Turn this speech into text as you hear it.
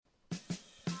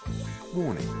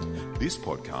Warning, this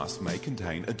podcast may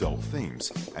contain adult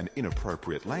themes and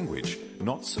inappropriate language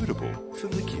not suitable for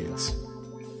the kids.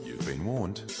 You've been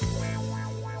warned.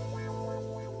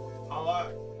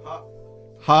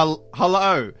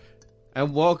 Hello,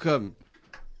 and welcome.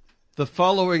 The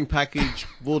following package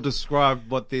will describe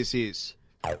what this is.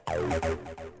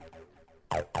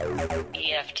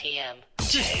 EFTM.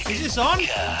 Is this on?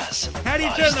 Cars. How do you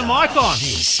turn the mic on?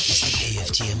 This is the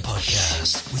EFTM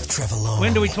podcast with Trevor Long.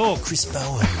 When do we talk? Chris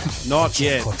Bowen. Not Jeff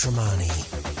yet. Quattromani.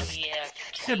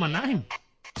 Said my name.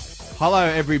 Hello,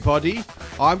 everybody.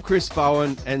 I'm Chris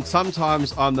Bowen, and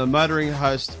sometimes I'm the motoring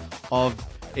host of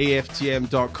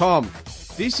EFTM.com.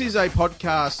 This is a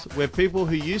podcast where people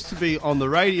who used to be on the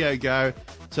radio go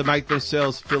to make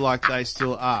themselves feel like they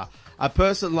still are. A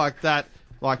person like that,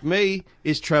 like me,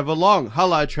 is Trevor Long.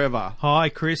 Hello, Trevor. Hi,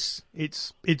 Chris.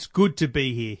 It's good to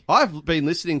be here. I've been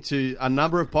listening to a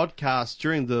number of podcasts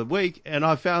during the week, and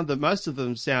I found that most of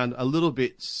them sound a little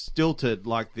bit stilted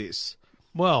like this.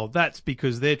 Well, that's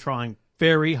because they're trying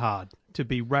very hard to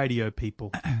be radio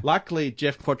people. Luckily,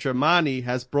 Jeff Quattromani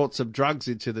has brought some drugs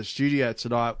into the studio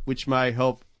tonight, which may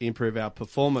help improve our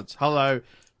performance. Hello,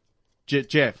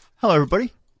 Jeff. Hello,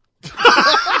 everybody.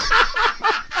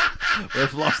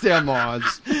 We've lost our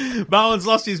minds. Bowen's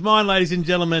lost his mind, ladies and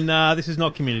gentlemen. This is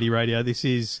not community radio. This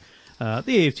is the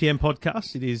EFTM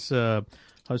podcast. It is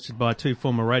hosted by two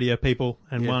former radio people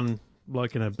and one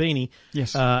bloke in a beanie.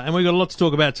 Yes. And we've got a lot to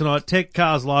talk about tonight. Tech,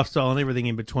 cars, lifestyle, and everything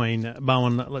in between.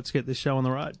 Bowen, let's get this show on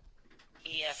the road.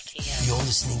 EFTM. You're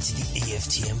listening to the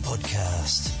EFTM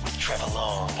podcast with Trevor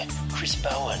Long, Chris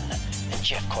Bowen, and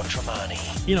Jeff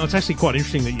Quattromani. You know, it's actually quite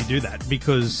interesting that you do that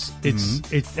because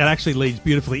it actually leads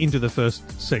beautifully into the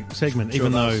first segment,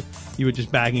 even though you were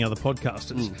just bagging other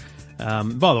podcasters.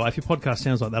 By the way, if your podcast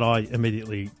sounds like that, I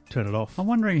immediately turn it off. I'm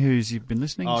wondering who's you've been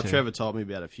listening to. Trevor told me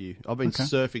about a few. I've been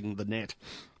surfing the net,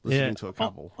 listening to a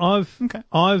couple. I've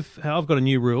got a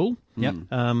new rule. Yep.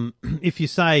 If you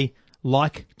say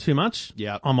like too much,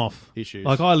 I'm off. Issues.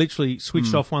 Like I literally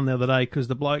switched off one the other day because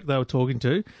the bloke they were talking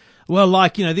to, well,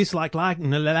 like, you know, this like,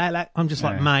 I'm just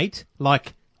like, mate,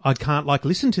 like, I can't like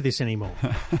listen to this anymore.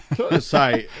 To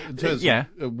say, in terms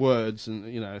of words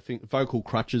and, you know, I think vocal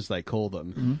crutches they call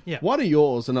them. Yeah. One of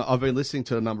yours, and I've been listening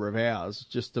to a number of hours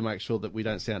just to make sure that we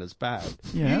don't sound as bad.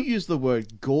 Yeah. You use the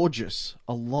word gorgeous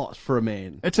a lot for a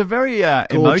man. It's a very Gorgeous.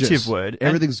 emotive word. and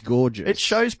Everything's gorgeous. It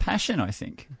shows passion, I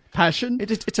think. Passion.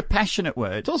 It's a passionate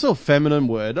word. It's also a feminine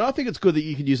word. And I think it's good that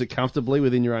you can use it comfortably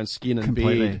within your own skin and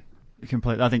beard.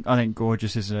 Completely. I think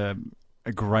gorgeous is a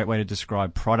great way to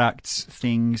describe products,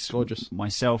 things. Gorgeous.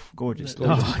 Myself, gorgeous.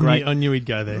 Oh, Great. I knew he'd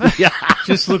go there.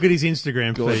 Just look at his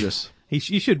Instagram Gorgeous. feed.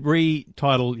 You should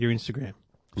retitle your Instagram.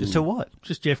 Just to what?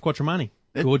 Just Jeff Quattromani.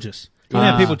 Gorgeous. You know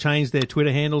how people change their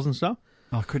Twitter handles and stuff?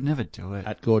 Oh, I could never do it.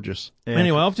 At gorgeous. Yeah.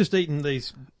 Anyway, I've just eaten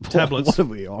these tablets. What are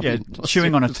we on? Yeah,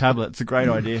 chewing on a tablet. It's a great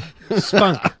idea.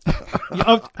 Spunk.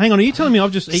 Hang on, are you telling me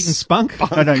I've just eaten spunk?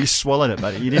 Oh, no, you swallowed it,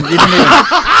 buddy. You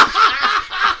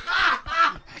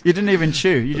didn't even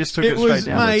chew. You just took it straight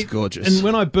down. Mate, It's gorgeous. And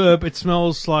when I burp, it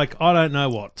smells like I don't know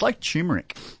what. It's like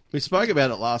turmeric. We spoke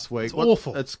about it last week. It's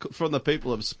awful. It's from the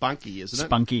people of Spunky, isn't it?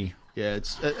 Spunky. Yeah,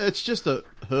 it's just a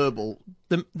herbal.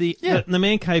 The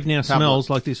man cave now smells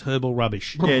like this herbal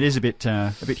rubbish. Yeah, it is a bit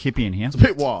hippie in here. It's a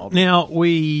bit wild. Now,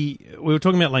 we were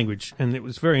talking about language, and it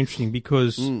was very interesting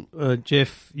because,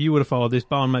 Jeff, you would have followed this,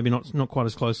 Bowen maybe not quite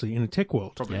as closely in the tech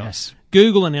world. Yes.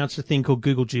 Google announced a thing called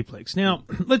Google Duplex. Now,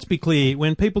 let's be clear,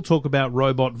 when people talk about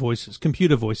robot voices,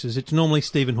 computer voices, it's normally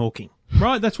Stephen Hawking,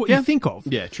 right? That's what you think of.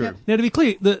 Yeah, true. Now, to be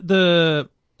clear, the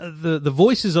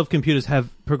voices of computers have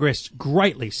progressed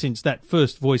greatly since that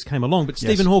first voice came along, but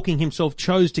Stephen Hawking himself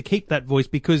chose to keep that voice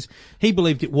because he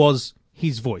believed it was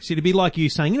his voice. It'd be like you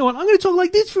saying, you know what, I'm going to talk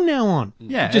like this from now on.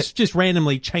 Yeah. Just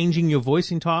randomly changing your voice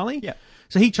entirely. Yeah.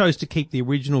 So he chose to keep the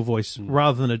original voice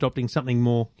rather than adopting something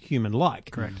more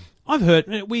human-like. Correct. I've heard,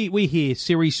 we hear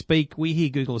Siri speak, we hear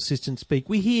Google Assistant speak,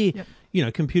 we hear,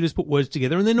 computers put words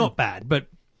together, and they're not bad, but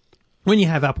when you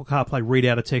have Apple CarPlay read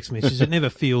out a text message, it never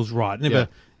feels right. It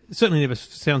certainly never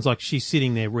sounds like she's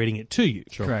sitting there reading it to you.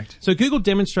 Sure. Correct. So Google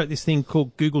demonstrate this thing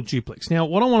called Google Duplex. Now,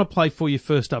 what I want to play for you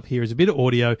first up here is a bit of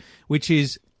audio, which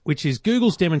is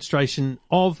Google's demonstration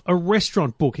of a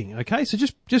restaurant booking. Okay, so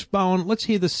just Bowen, let's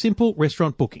hear the simple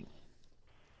restaurant booking.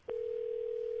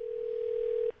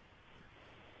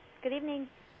 Good evening.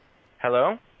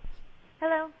 Hello?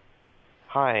 Hello.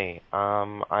 Hi.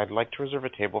 I'd like to reserve a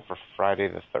table for Friday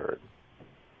the 3rd.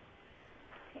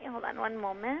 Okay, hold on one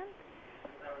moment.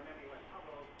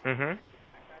 Mm-hmm.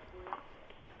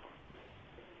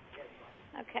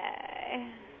 Okay.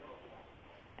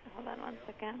 Hold on one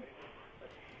second.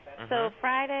 So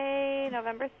Friday,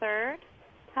 November 3rd.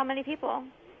 How many people?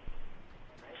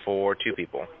 For 2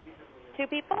 people. 2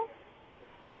 people?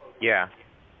 Yeah.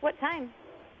 What time?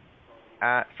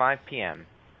 At 5 p.m.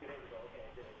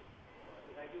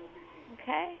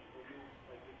 Okay.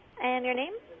 And your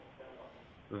name?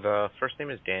 The first name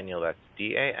is Daniel. That's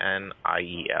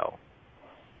Daniel.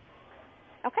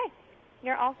 Okay.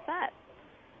 You're all set.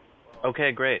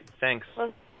 Okay, great. Thanks.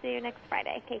 We'll see you next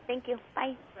Friday. Okay, thank you.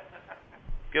 Bye.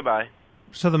 Goodbye.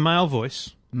 So the male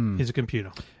voice is a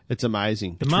computer. It's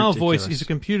amazing. The male ridiculous. voice is a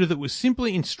computer that was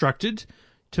simply instructed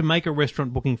to make a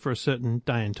restaurant booking for a certain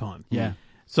day and time. Yeah.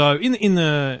 So in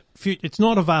the future, it's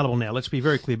not available now. Let's be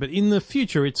very clear. But in the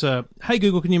future, it's hey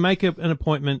Google, can you make an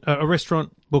appointment, a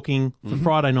restaurant booking for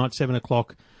Friday night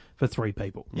 7:00 for 3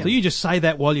 people? So you just say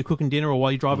that while you're cooking dinner or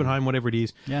while you're driving home, whatever it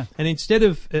is. Yeah. And instead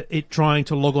of it trying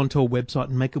to log onto a website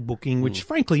and make a booking, which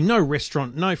frankly no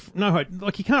restaurant, like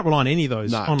you can't rely on any of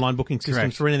those online booking systems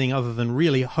Correct. for anything other than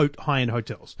really high-end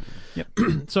hotels. Yep.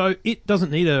 So it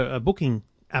doesn't need a booking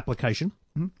application.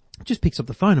 It just picks up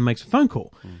the phone and makes a phone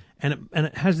call, and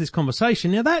it has this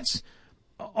conversation. Now that's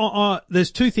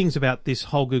there's 2 things about this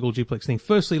whole Google Duplex thing.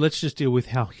 Firstly, let's just deal with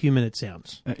how human it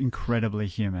sounds. Incredibly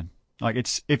human. Like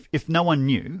it's if no one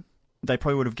knew, they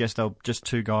probably would have guessed they were just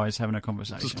 2 guys having a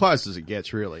conversation. It's as close as it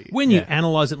gets, really. When you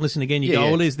analyse it and listen again, you go,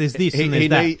 well, there's this and there's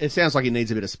that. It sounds like he needs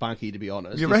a bit of spunky, to be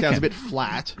honest. You He reckon? sounds a bit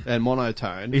flat and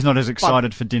monotone. He's not as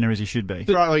excited for dinner as he should be.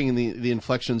 Throwing in the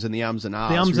inflections and the ums and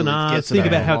ahs. The ums and really ahs. gets it Think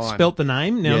over about how the it line. spelt the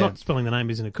name. Now, Yeah. not spelling the name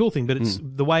isn't a cool thing, but it's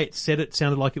the way it said it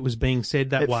sounded like it was being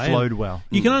said that It way. flowed well.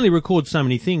 You can only record so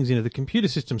many things into the computer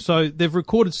system, so they've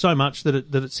recorded so much that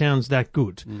it sounds that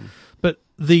good. But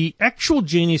the actual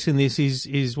genius in this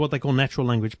is what they call natural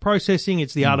language processing.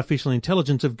 It's the artificial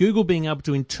intelligence of Google being able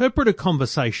to interpret a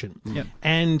conversation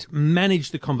and manage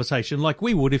the conversation like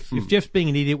we would if Jeff's being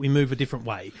an idiot, we move a different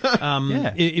way.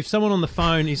 If someone on the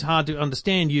phone is hard to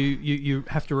understand, you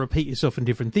have to repeat yourself in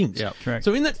different things. Yep. Correct.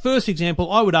 So in that first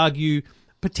example, I would argue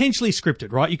potentially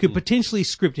scripted, right? You could potentially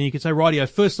script and you could say, rightio,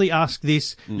 firstly ask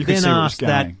this, You then can see where it's ask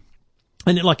that. going.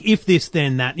 And like, if this,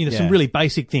 then that, some Yeah. really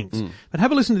basic things. But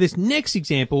have a listen to this next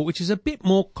example, which is a bit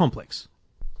more complex.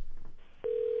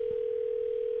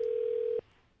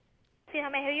 See how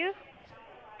may I help you?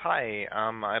 Hi.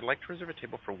 I'd like to reserve a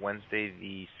table for Wednesday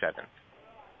the 7th.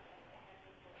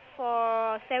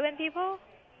 For 7 people?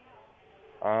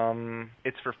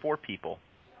 It's for 4 people.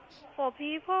 4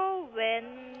 people? When?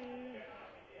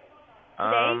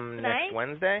 Next Tonight?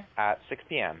 Wednesday at 6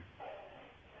 p.m.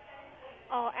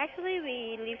 Oh, actually,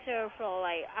 we reserve for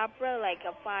upper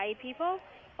 5 people.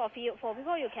 For 4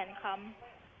 people, you can come.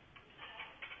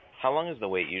 How long is the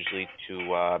wait usually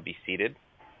to be seated?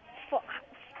 For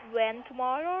when,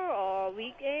 tomorrow or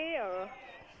weekday or?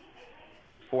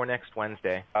 For next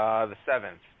Wednesday, the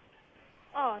 7th.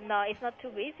 Oh no, it's not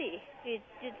too busy.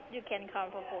 You can come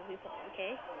for 4 people.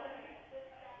 Okay.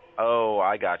 Oh,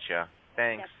 I gotcha.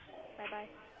 Thanks. Bye bye.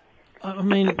 I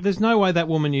mean, there's no way that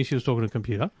woman knew she was talking to a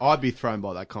computer. I'd be thrown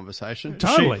by that conversation.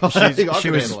 Totally. I think I She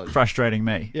could was handle it. frustrating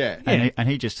me. Yeah. And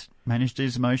he just managed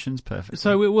his emotions perfectly.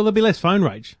 So will there be less phone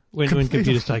rage when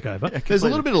computers take over? There's a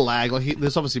little bit of lag.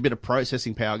 There's obviously a bit of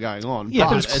processing power going on. Yeah, but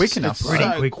but it's quick enough, It's right?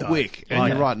 so Pretty quick, though. quick. And Oh,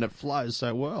 you're yeah. right, and it flows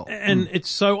so well. And it's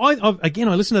so I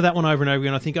listen to that one over and over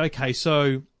again. I think, okay,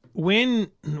 so when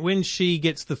she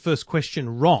gets the first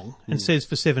question wrong and says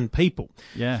for 7 people,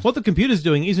 Yeah. what the computer's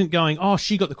doing isn't going, oh,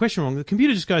 she got the question wrong. The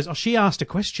computer just goes, oh, she asked a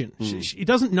question. It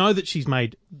doesn't know that she's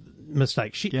made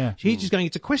mistakes. She's just going,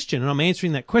 it's a question, and I'm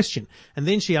answering that question. And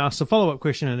then she asks a follow-up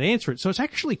question and answer it. So it's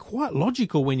actually quite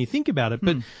logical when you think about it.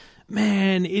 But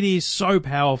man, it is so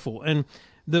powerful. And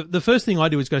the first thing I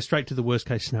do is go straight to the worst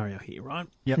case scenario here, right?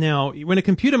 Yep. Now, when a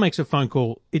computer makes a phone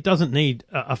call, it doesn't need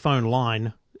a phone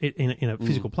line in a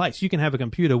physical place. You can have a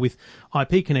computer with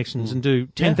IP connections and do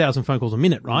 10,000 phone calls a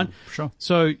minute, right? Sure.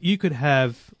 So you could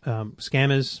have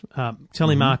scammers,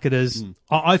 telemarketers.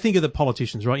 I think of the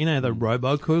politicians, right? You know, the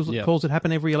robocalls that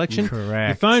happen every election? Correct.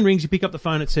 Your phone rings, you pick up the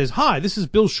phone, it says, hi, this is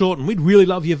Bill Shorten. We'd really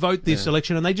love you vote this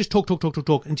election. And they just talk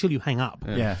until you hang up.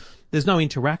 Yeah. There's no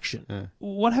interaction.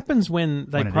 What happens when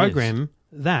they When it program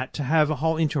that to have a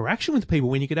whole interaction with people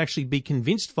when you could actually be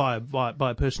convinced by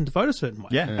a person to vote a certain way?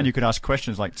 Yeah, and you could ask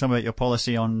questions like, tell me about your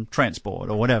policy on transport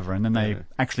or whatever, and then they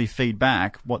actually feed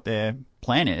back what their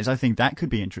plan is. I think that could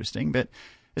be interesting, but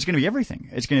it's going to be everything.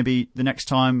 It's going to be the next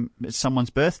time it's someone's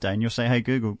birthday and you'll say, hey,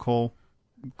 Google, call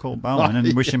Bowen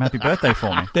and wish him happy birthday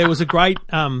for me. There was a great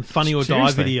Funny or Die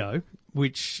Seriously. video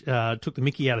which took the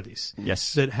mickey out of this.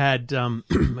 Yes. That had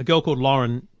a girl called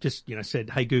Lauren just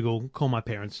said, "Hey Google, call my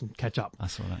parents and catch up." I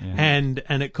saw that, yeah. And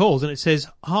it calls and it says,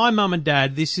 "Hi Mum and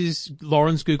Dad, this is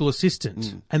Lauren's Google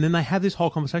Assistant." And then they have this whole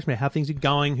conversation about how things are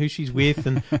going, who she's with,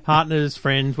 and partners,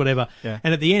 friends, whatever. Yeah.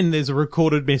 And at the end, there's a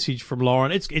recorded message from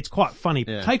Lauren. It's quite funny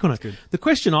take on it. The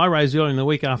question I raised earlier in the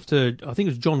week after, I think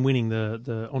it was John Winning,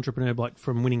 the entrepreneur bloke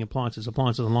from Winning Appliances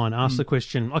Online, asked the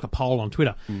question, like a poll on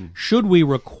Twitter, should we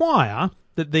require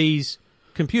that these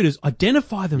computers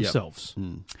identify themselves?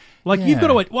 Like I've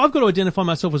got to identify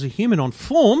myself as a human on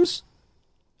forms,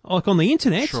 like on the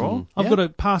internet. Sure. I've got to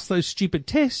pass those stupid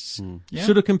tests.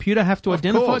 Should a computer have to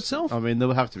identify itself? I mean, there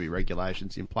will have to be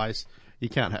regulations in place. You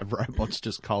can't have robots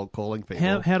just cold calling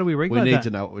people. How do we regulate that? We need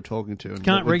to know what we're talking to. And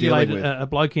Can't what we're regulate dealing with. a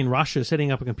bloke in Russia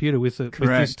setting up a computer with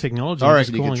this technology. I and reckon just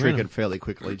you can calling trick random. it fairly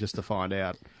quickly just to find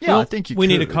out. Yeah, Well, I think we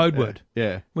need a could. code word.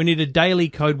 Yeah. We need a daily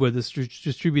code word that's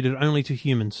distributed only to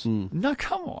humans. No,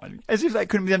 come on. As if that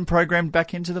couldn't be then programmed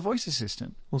back into the voice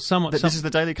assistant. Well, this is the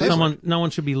daily code word. No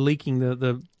one should be leaking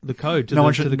the code to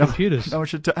No the computers. No one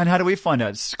should. And how do we find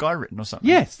out? It's Skywritten or something?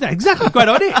 Yes, exactly. Great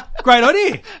idea. Great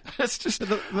idea. It's just.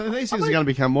 These things are going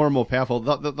to become more and more powerful.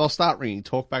 They'll start ringing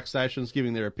talkback stations,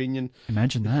 giving their opinion.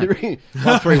 Imagine They're that. ringing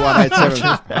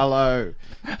 13187. Hello.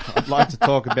 I'd like to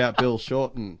talk about Bill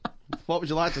Shorten. What would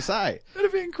you like to say?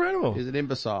 That'd be incredible. He's an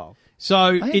imbecile.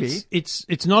 So Maybe.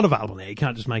 it's not available now. You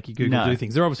can't just make your Google No. do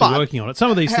things. They're obviously But working on it.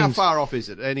 Some of these How things. far off is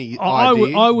it? Any I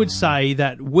idea? would say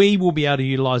that we will be able to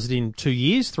utilise it in 2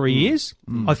 years, 3 years.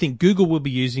 I think Google will be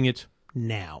using it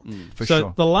now. For so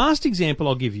sure. the last example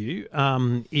I'll give you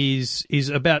is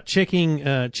about checking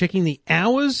the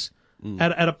hours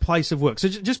at a place of work. So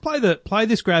just play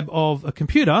this grab of a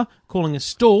computer calling a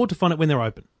store to find out when they're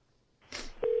open.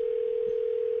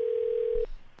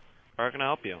 How can I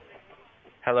help you?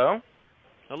 Hello?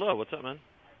 Hello, what's up, man?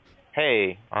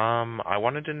 Hey, I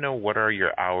wanted to know what are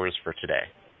your hours for today?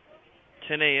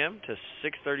 10 a.m. to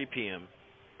 6:30 p.m.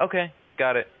 Okay,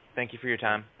 got it. Thank you for your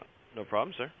time. No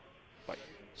problem, sir.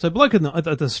 So bloke at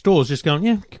the store's just going,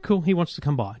 yeah, cool, he wants to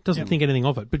come by. Doesn't think anything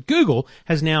of it. But Google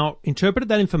has now interpreted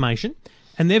that information,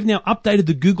 and they've now updated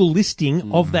the Google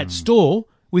listing of that store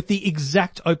with the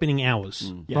exact opening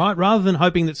hours, right? Rather than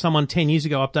hoping that someone 10 years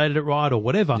ago updated it right or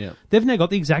whatever, they've now got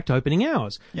the exact opening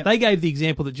hours. Yep. They gave the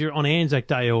example that on Anzac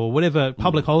Day or whatever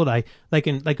public holiday, they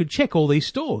could check all these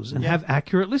stores and have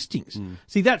accurate listings.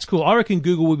 See, that's cool. I reckon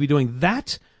Google will be doing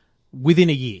that within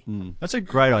a year. That's a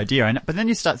great idea. But then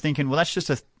you start thinking, well, that's just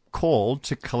a call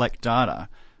to collect data.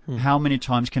 How many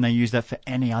times can they use that for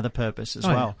any other purpose as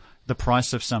well? Yeah. The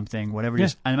price of something, whatever it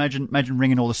is. And imagine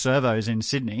ringing all the servos in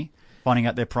Sydney, finding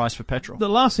out their price for petrol. The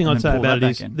last thing and I'd then say pull about that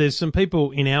it is back in. there's some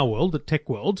people in our world, the tech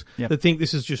world, that think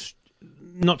this is just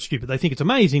not stupid. They think it's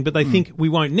amazing, but they think we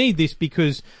won't need this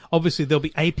because obviously there'll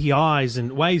be APIs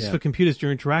and ways for computers to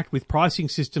interact with pricing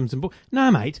systems.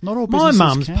 No, mate. Not all My businesses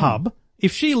mum's can. pub,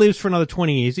 if she lives for another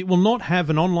 20 years, it will not have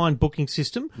an online booking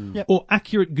system or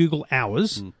accurate Google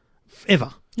hours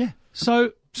ever. Yeah.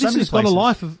 So So this many has got a places.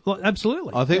 life of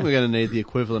absolutely. I think we're going to need the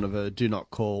equivalent of a do not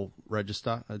call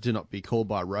register, a do not be called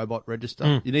by a robot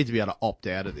register. You need to be able to opt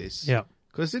out of this. Yeah.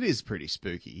 Because it is pretty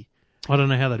spooky. I don't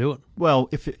know how they do it. Well,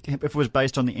 if it was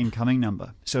based on the incoming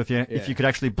number, so if you could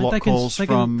actually block But calls they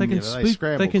from, can spoof.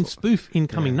 They can spoof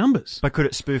incoming numbers. but could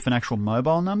it spoof an actual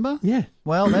mobile number? Yeah.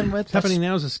 Well, then It's happening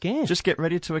now as a scam. Just get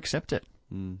ready to accept it.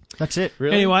 That's it.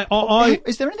 Really? Anyway,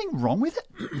 Is there anything wrong with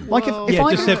it? Like Well, if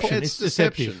I deception. It's It's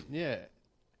deceptive. deception. Yeah.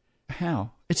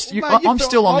 how it's Mate, I'm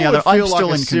still on the other. I I'm would feel still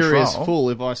like in a serious control. fool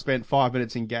if I spent 5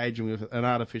 minutes engaging with an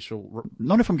artificial.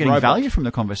 Not if I'm getting robot. value from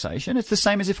the conversation. It's the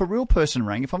same as if a real person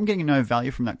rang. If I'm getting no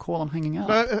value from that call, I'm hanging up.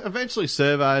 But eventually,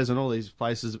 surveys and all these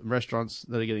places, restaurants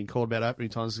that are getting called about opening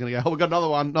times, is going to go. Oh, we've got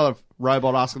another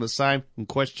robot asking the same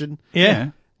question. Yeah.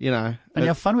 You know, And you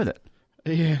have fun with it.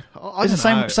 yeah, I It's the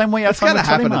don't know. same way you have it's fun going to with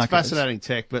happen. It's telemarketers. fascinating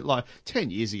tech, but like 10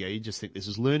 years ago, you just think this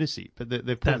is lunacy, but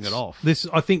they're pulling it off.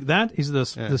 I think that is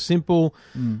the simple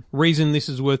reason this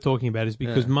is worth talking about is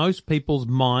because most people's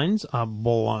minds are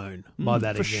blown by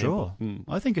that For example. sure.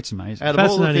 I think it's amazing. Out of all the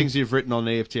Fascinating. things you've written on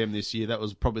EFTM this year, that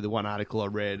was probably the one article I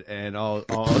read, and I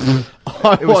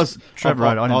It was Trevor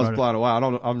wrote it, I didn't was write it. blown away.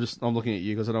 I'm looking at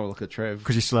you because I don't want to look at Trev.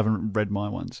 Because you still haven't read my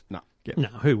ones. No. No,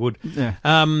 who would? Yeah.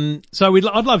 So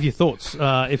I'd love your thoughts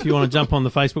if you want to jump on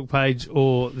the Facebook page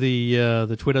or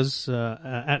the Twitters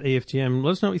at EFTM.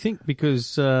 Let us know what you think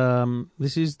because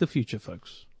this is the future,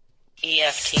 folks.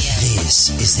 EFTM. This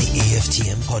is the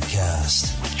EFTM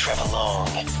podcast. With Trevor Long,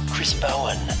 Chris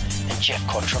Bowen, and Jeff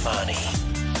Quattromani.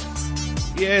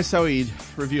 Yeah, so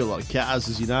review a lot of cars,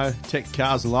 as you know. Tech,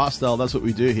 cars, and lifestyle. That's what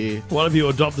we do here. What have you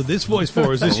adopted this voice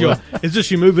for? Is this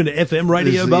your moving to FM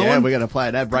radio, Bowen? Yeah, we're going to play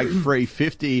an ad break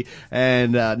 350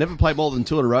 and never play more than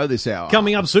 2 in a row this hour.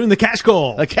 Coming up soon, the cash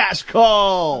call. The cash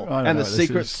call I don't and know the what this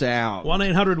secret is. sound.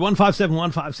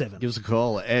 1-800-157-157. Give us a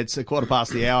call. It's a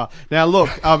 1:15. Now, look,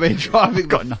 I've been driving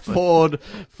the Ford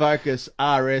Focus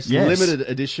RS Yes. limited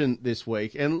edition this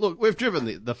week. And look, we've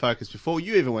driven the Focus before.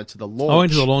 You even went to the launch. I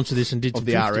went to the launch of this and did of some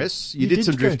the drifting. RS. You You did did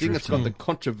some go drifting. It's got drifting. the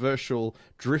controversial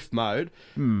drift mode.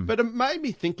 But it made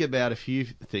me think about a few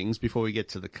things before we get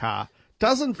to the car.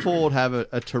 Doesn't Ford have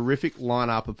a terrific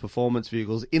lineup of performance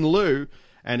vehicles in lieu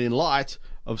and in light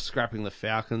of scrapping the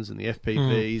Falcons and the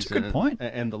FPVs It's a good point.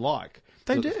 and the like?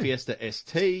 They You've got do. the Fiesta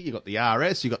ST, you got the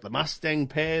RS, you got the Mustang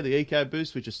pair, the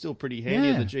EcoBoost, which is still pretty handy,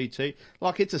 Yeah. and the GT.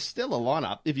 Like, it's a stellar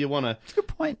lineup if you want a Good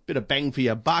point. bit of bang for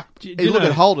your buck. Do You you look know-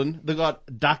 at Holden, they got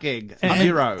Duck Egg,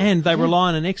 Zero. And they rely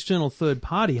on an external third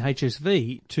party,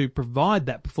 HSV, to provide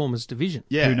that performance division.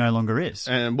 yeah. Who no longer is,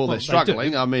 And, Well, they're they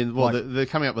struggling. do. I mean, Like- they're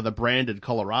coming up with a branded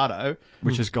Colorado.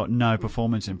 which has got no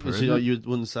performance So, improvement. you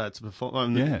wouldn't say it's a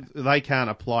performance. Yeah. They can't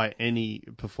apply any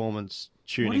performance What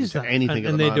tuning is to that? anything And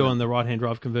at the they're moment. doing the right-hand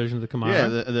drive conversion of the Camaro.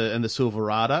 Yeah, and the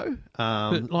Silverado.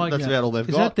 But, like, that's about all they've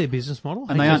is got. that their business model?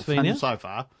 And they aren't HSV now? so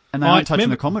far. And they aren't touching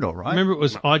remember- the Commodore, right? Remember, it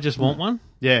was I just want one.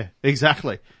 Yeah,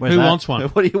 exactly. Where's Who that? wants one?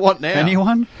 What do you want now?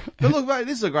 Anyone? But look, mate,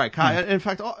 this is a great car. In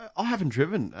fact, I haven't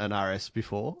driven an RS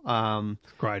before.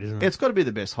 Great, isn't it? It's got to be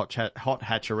the best hot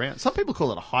hatch around. Some people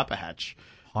call it a hyper hatch.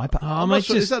 Hyper. I'm mate, not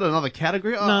sure. just- Is that another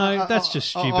category? No, that's just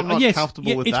stupid. I'm not yes, comfortable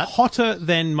yeah, with it's that. hotter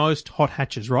than most hot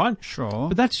hatches, right? Sure.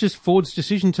 But that's just Ford's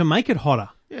decision to make it hotter.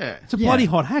 Yeah. It's a bloody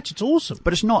hot hatch. It's awesome.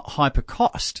 But it's not hyper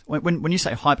cost. When you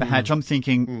say hyper hatch, I'm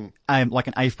thinking like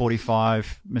an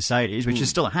A45 Mercedes, which is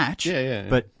still a hatch, Yeah.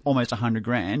 but almost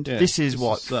 $100,000. Yeah. This is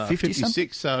what 50 something.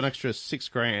 56, so an extra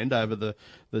 $6,000 over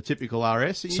the typical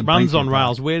RS. And you- Runs Thank on you,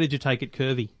 rails. Where did you take it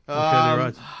curvy? On curvy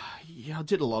roads. Yeah, I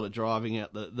did a lot of driving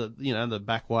out the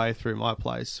back way through my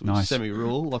place, which Nice. is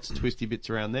semi-rural, lots of twisty bits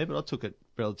around there, but I took it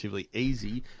relatively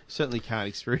easy. Certainly can't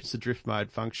experience the drift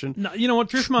mode function. No, you know what?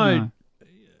 Drift mode.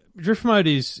 Drift mode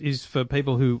is for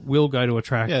people who will go to a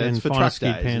track Yeah, it's and for find a track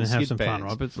skid days pan and and have skid some fun, pans.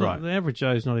 right? But it's Right. not, the average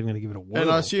Joe's not even going to give it a whirl. And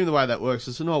I assume the way that works,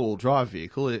 it's a all-wheel drive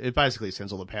vehicle. It basically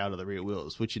sends all the power to the rear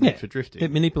wheels, which you need for drifting.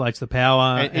 It manipulates the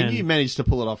power. and you managed to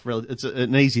pull it off. It's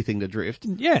an easy thing to drift.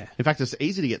 Yeah. In fact, it's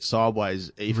easy to get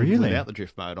sideways even Really? without the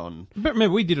drift mode on. But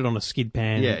remember, we did it on a skid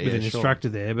pan Yeah, with yeah, an sure. instructor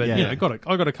there. But Yeah. you know,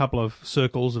 I got a couple of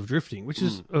circles of drifting, which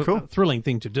is a Cool. thrilling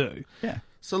thing to do. Yeah.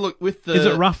 So look, with the... Is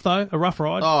it rough though? A rough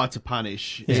ride? Oh, it's a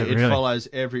punish. Is it It really? follows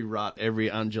every rut, every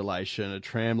undulation,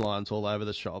 tram lines all over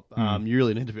the shop. Hmm. You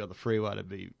really need to be on the freeway to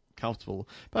be comfortable.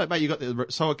 But mate, you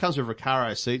got so it comes with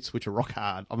Recaro seats, which are rock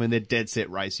hard. I mean, they're dead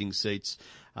set racing seats.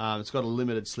 It's got a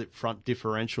limited slip front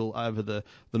differential over the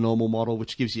normal model,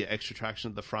 which gives you extra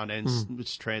traction at the front end,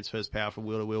 which transfers power from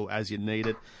wheel to wheel as you need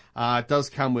it. It does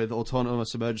come with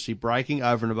autonomous emergency braking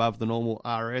over and above the normal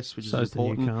RS, which So is is the new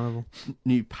important. Carnival.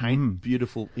 New paint,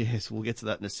 beautiful. Yes, we'll get to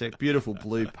that in a sec. Beautiful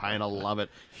blue paint, I love it.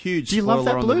 Huge Do you spoiler love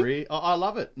that on blue? the rear. I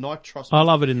love it. Nitros. I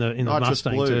love it in the Nitrous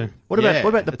Mustang blue. too. What Yeah,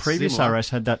 about the it's previous similar. RS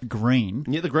had that green?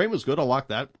 Yeah, the green was good. I like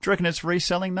that. Do you reckon it's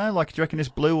reselling though? Like, do you reckon this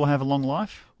blue will have a long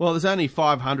life? Well, there's only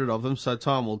 500 of them, so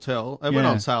time will tell. They went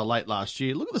Yeah. on sale late last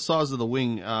year. Look at the size of the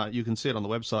wing. You can see it on the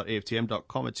website,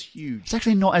 EFTM.com. It's huge. It's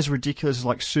actually not as ridiculous as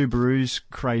like Subaru's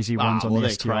crazy ones on well, the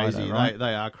they're STI, crazy. though, right?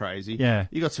 They are crazy. Yeah.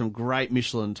 You got some great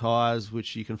Michelin tyres,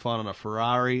 which you can find on a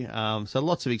Ferrari. So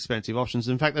lots of expensive options.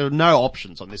 In fact, there are no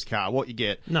options on this car. What you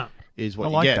get No. is what I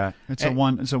you like get. that. It's And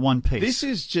a one piece. This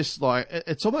is just like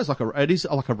it's almost like it is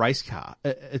like a race car.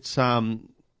 It's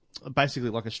basically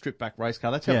like a stripped back race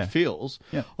car. That's how Yeah. it feels.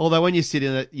 Yeah. Although when you sit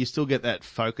in it, you still get that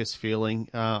Focus feeling.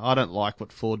 I don't like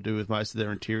what Ford do with most of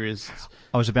their interiors.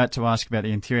 I was about to ask about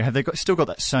the interior. Have they still got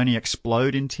that Sony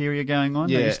Explode interior going on?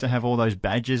 They Yeah. used to have all those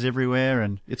badges everywhere,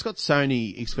 and It's got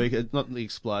Sony not the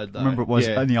Explode though. Remember it was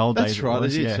in the old That's days it right,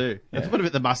 was, it did yeah. too. Yeah. What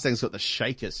about the Mustang's got the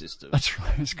shaker system? that's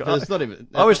right. It's got, But it's not even.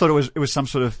 I always thought it was some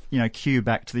sort of cue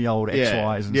back to the old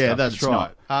XYs and yeah, stuff. but that's it's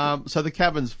right. not. So the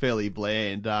cabin's fairly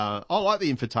bland. I like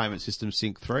the infotainment system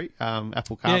Sync 3,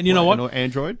 Apple CarPlay, Yeah, and you know what? and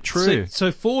Android. True.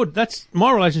 So Ford, that's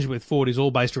my relationship with Ford is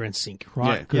all based around sync,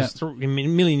 right? Yeah. Because a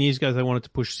million years ago they wanted to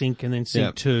push sync and then sync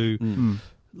Yeah. 2.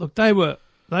 Look, they were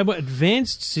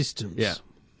advanced systems, Yeah.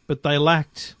 but they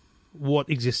lacked what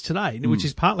exists today, which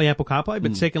is partly Apple CarPlay,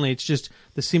 but secondly, it's just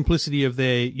the simplicity of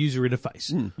their user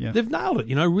interface. Yeah. They've nailed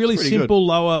it, really pretty simple,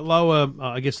 lower,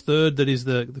 I guess third. That is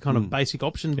the kind of basic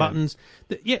option buttons.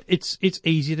 It's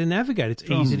easy to navigate. It's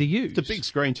easy to use. It's a big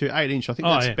screen too, 8-inch. I think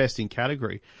Oh, that's yeah. best in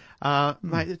category.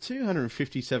 Mate, they're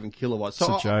 257 kilowatts.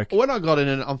 So It's a joke. When I got in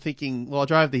it, I'm thinking, well, I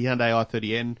drove the Hyundai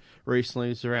i30N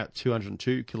recently. It's around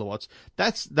 202 kilowatts.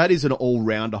 That is an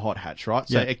all-rounder hot hatch, right?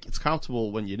 So Yeah. it's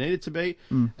comfortable when you need it to be,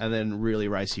 and then really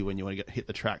racy when you want to hit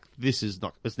the track. This is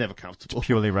not. It's never comfortable.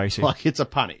 Purely racing. Like, it's a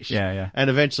punish. Yeah. And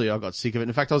eventually I got sick of it.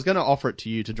 In fact, I was going to offer it to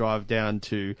you to drive down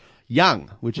to Young,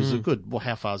 which is a good, well,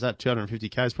 how far is that? 250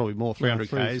 Ks, probably more, 300 Ks.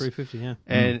 350, yeah.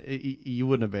 And you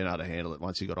wouldn't have been able to handle it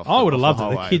once you got off. I would have off loved it.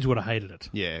 The highway. kids would have hated it.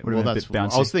 Yeah, Would well, have been a that's bit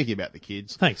bouncy. I was thinking about the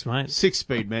kids. Thanks, mate.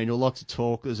 6-speed manual, lots of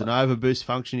torque. There's an overboost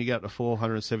function. You get up to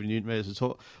 470 newton meters of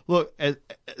torque. Look,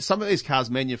 some of these cars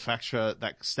manufacture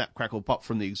that snap, crackle, pop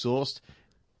from the exhaust.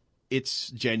 It's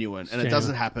genuine, and it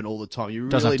doesn't happen all the time. You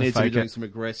Doesn't really have to need to be fake doing it. some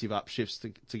aggressive upshifts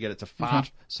to get it to fart,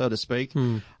 so to speak.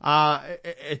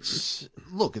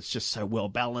 It's just so well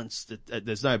balanced.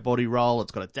 There's no body roll.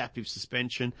 It's got adaptive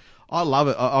suspension. I love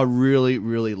it. I really,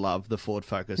 really love the Ford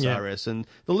Focus RS, and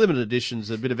the limited edition's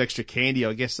a bit of extra candy,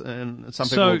 I guess, and some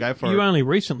people will go for you it. only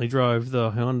recently drove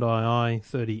the Hyundai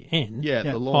i30N. Yeah,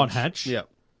 the hot launch. hatch. Yeah.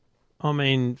 I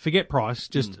mean, forget price.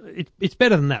 Just it's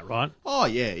better than that, right? Oh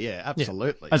yeah,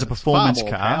 absolutely. As a It's performance far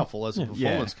more car. powerful as a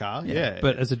performance car. Yeah,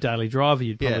 But as a daily driver,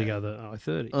 you'd probably Yeah. go the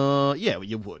i30. yeah, well,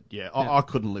 you would. Yeah, I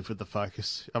couldn't live with the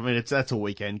Focus. I mean, that's a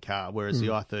weekend car, whereas the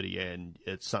i30N,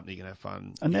 it's something you can have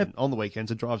fun And they're- on the weekends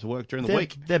and drive to work during the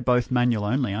week. They're both manual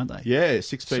only, aren't they? Yeah,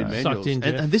 6-speed manuals. Sucked in,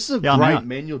 Jeff. and this is a Yeah, I know. great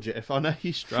manual, Jeff. I know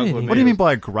you struggle with What do you mean manuals.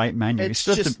 by a great manual? It's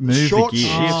You still have just to move short the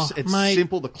gears. shifts. It's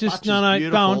simple. The clutch just is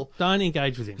beautiful. Don't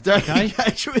engage with him. Don't okay?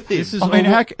 engage with him. This is I mean,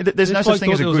 all- how there's this no bloke such thing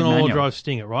thought as a there was good an all-wheel manual. drive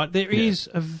Stinger, right? There is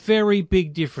a very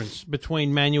big difference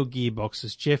between manual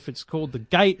gearboxes, Jeff. It's called the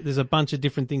gate. There's a bunch of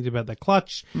different things about the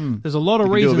clutch. There's a lot of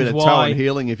You can do a reasons bit of toe why. and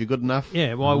healing if you're good enough.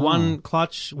 Yeah, why one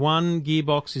clutch, one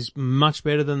gearbox is much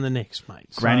better than the next, mate.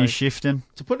 Granny So- shifting.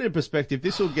 To put it in perspective,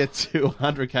 this will get to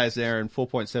 100 k's an hour in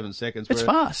 4.7 seconds. It's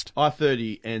where fast.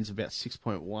 i30 ends about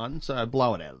 6.1, so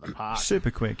blow it out of the park.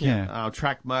 Super quick, yeah.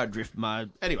 Track mode, drift mode.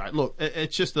 Anyway, look,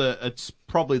 it's just it's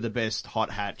probably the best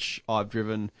hot hatch I've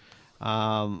driven.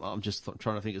 I'm just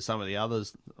trying to think of some of the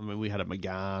others. I mean, we had a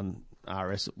Megane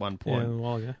RS at one point, Yeah, a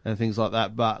while ago. and things like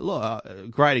that. But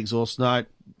look, great exhaust note,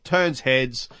 turns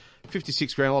heads,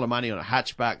 56 grand, a lot of money on a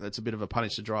hatchback. That's a bit of a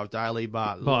punish to drive daily,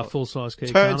 but Buy a look, full-size Kia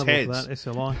turns Carnival for heads. that,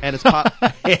 SLI. and it's part,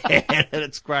 and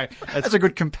it's great. That's a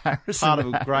good comparison. Part of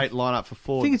a great lineup for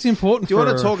Ford. I think it's important Do you want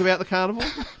for- to talk about the Carnival?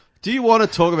 Do you want to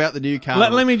talk about the new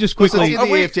Carnival? Let me just Because quickly. it's in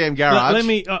the EFTM garage. Let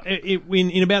me.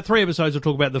 In about 3 episodes, I'll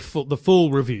talk about the full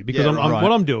review because Yeah, right.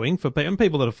 what I'm doing for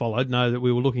people that have followed know that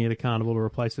we were looking at a Carnival to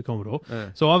replace the Commodore.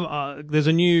 So there's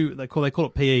a new they call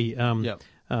it PE. Yep.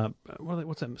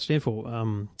 What's that stand for?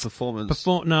 Performance.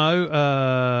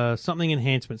 Something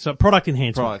enhancement. So product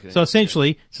enhancement. Product So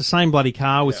essentially, it's the same bloody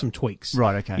car with some tweaks.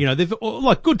 Right, okay. You know, they've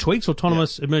like good tweaks,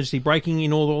 autonomous emergency braking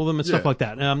in all of them and stuff Yeah. like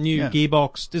that. New Yeah.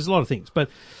 gearbox. There's a lot of things, but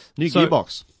New so-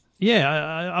 gearbox.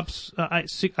 Yeah,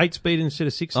 8 speed instead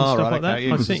of 6 and stuff like that.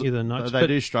 Yeah, I 'cause sent you the notes. They but-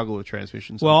 do struggle with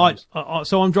transmissions. well, sometimes.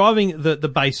 so I'm driving the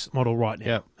base model right now,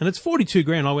 Yeah. and it's 42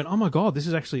 grand. I went, oh my god, this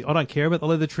is actually I don't care about the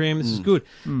leather trim. This is good,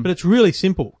 but it's really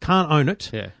simple. Can't own it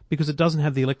Yeah. because it doesn't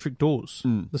have the electric doors,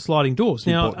 the sliding doors.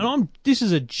 Now, Important. this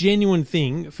is a genuine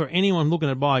thing for anyone looking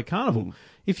to buy a Carnival.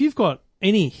 If you've got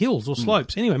any hills or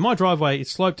slopes, anyway, my driveway is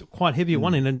sloped quite heavy at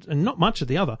one end and not much at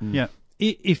the other. Yeah.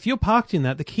 If you're parked in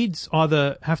that, the kids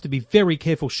either have to be very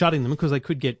careful shutting them because they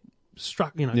could get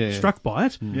struck, struck by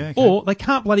it, Yeah, okay. or they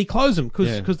can't bloody close them because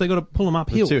Yeah. they got to pull them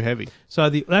uphill. They're too heavy. So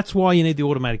that's why you need the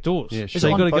automatic doors. Yeah, Is sure. So it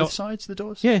you on got to both go. sides, the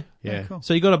doors? Yeah. Yeah. Cool.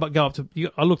 So you got to go up to.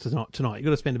 I looked tonight. You got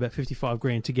to spend about 55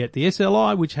 grand to get the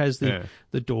SLI, which has the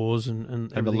doors and And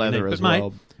the everything you leather need. as but mate,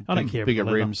 well. I don't care. Bigger about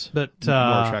the leather. rims. but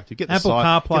More attractive. Get the Apple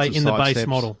side- CarPlay get some in the side base steps.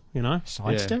 model. You know.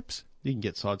 Side Yeah. steps? You can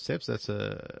get side steps. That's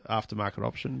a aftermarket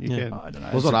option. You Yeah. can. I don't know.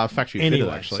 Well, it's not our factory fitted,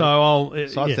 Anyway, actually. so I'll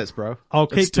side yeah. steps, bro. I'll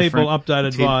keep It's people different.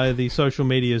 updated Tip. via the social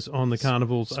medias on the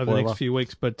carnivals over the Spoiler. next few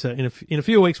weeks. But in a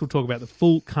few weeks, we'll talk about the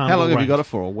full carnival. How long have you range. got it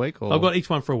for? A week? Or? I've got each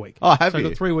one for a week. Oh, have so I've you?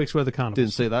 got 3 weeks worth of carnivals.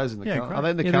 Didn't see those in the Yeah, calendar. great. Are they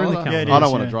in the Yeah, they're in the calendar? calendar. Yeah, it I don't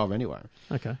is, want to yeah. drive anyway.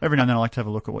 Okay. Every now and then I like to have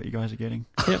a look at what you guys are getting.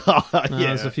 Yep. Yeah.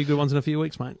 There's a few good ones in a few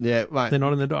weeks, mate. Yeah, mate. They're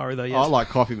not in the diary though yet. I like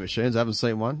coffee machines. I haven't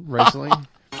seen one recently.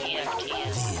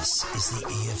 This is the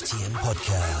EFTM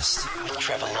podcast with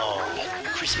Trevor Long,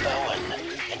 Chris Bowen,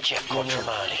 and Jeff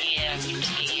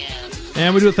Quattromani.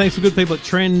 And we do it thanks to good people at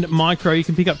Trend Micro. You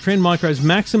can pick up Trend Micro's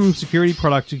maximum security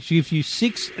product, which gives you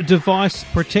 6 device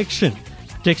protection.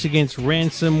 Protects against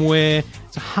ransomware.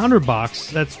 It's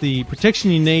 $100. That's the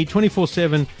protection you need.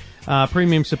 24/7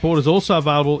 premium support is also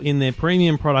available in their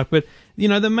premium product. But, you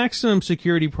know, the maximum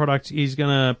security product is going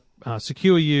to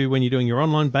secure you when you're doing your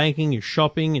online banking, your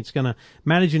shopping. It's going to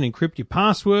manage and encrypt your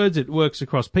passwords. It works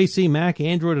across PC, Mac,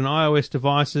 Android, and iOS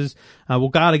devices. Will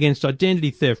guard against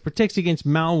identity theft, protects against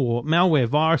malware,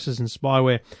 viruses, and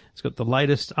spyware. It's got the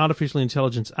latest artificial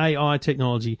intelligence AI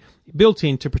technology built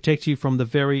in to protect you from the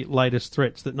very latest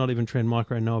threats that not even Trend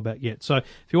Micro know about yet. So if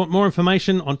you want more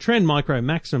information on Trend Micro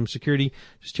Maximum Security,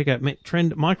 just check out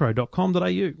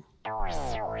trendmicro.com.au.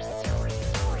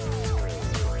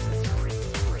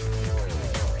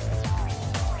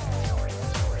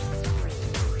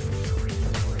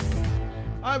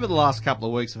 Over the last couple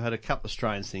of weeks, I've had a couple of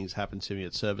strange things happen to me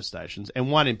at service stations,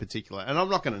 and one in particular, and I'm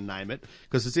not going to name it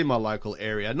because it's in my local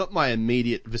area, not my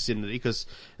immediate vicinity because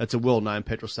it's a well-known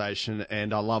petrol station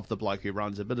and I love the bloke who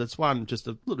runs it, but it's one just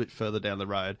a little bit further down the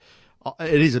road.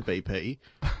 It is a BP.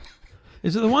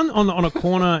 Is it the one on a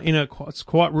corner in a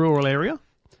quite rural area?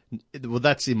 Well,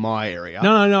 that's in my area.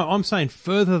 No. I'm saying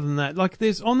further than that. Like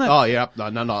there's on that. Oh, yeah.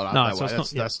 No. So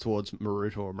That's towards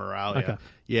Maruta or Moralia. Okay.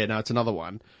 Yeah, no, it's another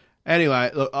one. Anyway,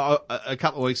 look, a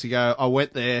couple of weeks ago, I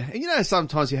went there, and you know,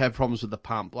 sometimes you have problems with the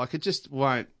pump. Like, it just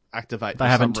won't activate. They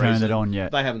haven't turned it on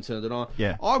yet. They haven't turned it on.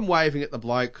 Yeah. I'm waving at the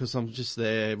bloke because I'm just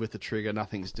there with the trigger,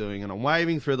 nothing's doing, and I'm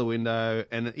waving through the window,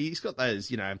 and he's got those,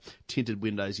 you know, tinted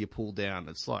windows you pull down.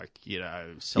 It's like, you know,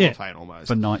 cellophane almost.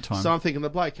 For nighttime. So I'm thinking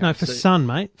the bloke can't No, for see. sun,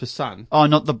 mate. For sun. Oh,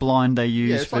 not the blind they use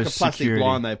Yeah, it's for like a plastic security.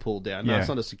 blind they pull down. No, Yeah. it's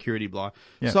not a security blind.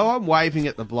 Yeah. So I'm waving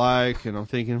at the bloke, and I'm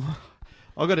thinking,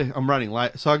 I'm running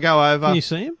late. So I go over. Can you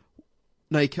see him?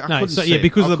 No, I couldn't so, see yeah, him.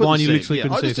 because I of the couldn't blind, you see him. literally Yeah,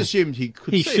 couldn't I see just him. assumed he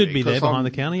could He see should me be there 'cause behind I'm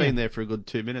the counter, Been yeah. there for a good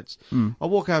 2 minutes. I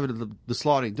walk over to the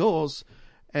sliding doors,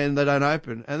 and they don't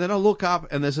open. And then I look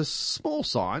up, and there's a small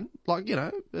sign, like, you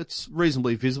know, it's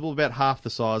reasonably visible, about half the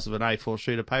size of an A4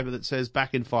 sheet of paper that says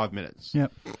 "back in 5 minutes."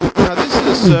 Yep. Now, this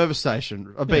is a service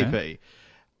station, a BP.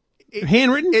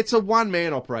 Handwritten? It's a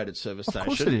one-man operated service station. Of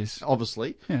course it is.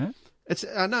 Obviously. Yeah. It's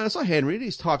no, it's not handwritten.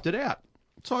 He's typed it out.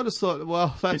 So I just thought,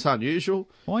 well, that's unusual.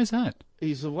 Why is that?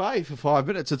 He's away for 5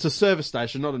 minutes. It's a service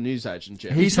station, not a newsagent,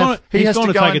 Jeff. He's gone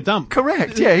to take a dump.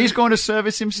 Correct. Yeah, he's going to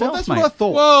service Well, himself, that's mate. what I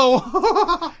thought.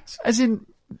 Whoa! As in,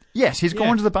 yes, he's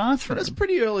gone to the But bathroom. it's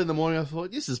pretty early in the morning. I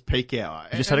thought, this is peak hour.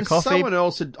 You just had a And coffee? Someone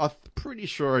else I'm pretty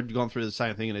sure had gone through the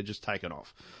same thing and had just taken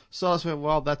off. So I just went,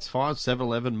 well, that's fine.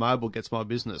 7-Eleven Mobile gets my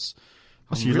business.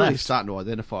 I'm So you really left. starting to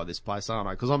identify this place, aren't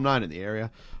I? Because I'm known in the area.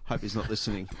 Hope he's not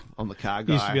listening on the car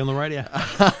guy. Used to be on the radio.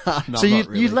 No, So I'm you not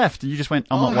really. you left and you just went,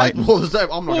 I'm Oh, not mate, waiting. well,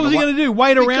 I'm not What was he wait. going to do?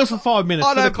 Wait around Because for 5 minutes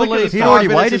I for the don't believe clickers? He'd 5 already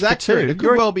minutes waited is for accurate. 2. It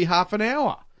could well be half an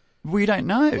hour. We don't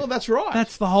know. Well, that's right.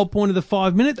 That's the whole point of the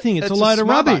 5 minute thing. It's a load of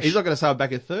smother. rubbish. He's not going to say I'm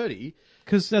back at 30.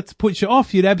 Because that puts you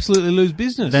off. You'd absolutely lose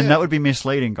business. Then that would be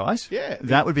misleading, guys. Yeah.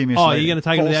 That would be misleading. Oh, you're going to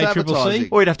take it to the False ACCC? advertising.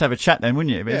 Or you'd have to have a chat then,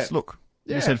 wouldn't you? Because, Yeah. look,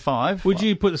 Yeah. you said 5. Would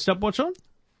you put the stopwatch on?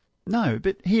 No,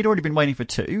 but he had already been waiting for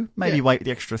 2. Maybe Yeah. wait the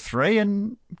extra 3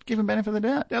 and give him benefit of the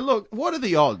doubt. Now, look, what are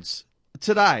the odds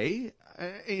today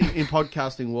in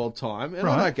podcasting world time? And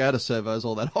I Right. don't go to servos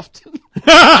all that often.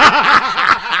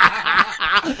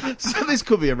 So this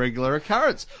could be a regular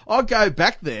occurrence. I'll go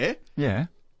back there. Yeah.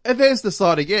 And there's the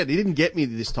sign again. He didn't get me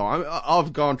this time.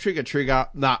 I've gone trigger,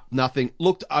 nah, nothing.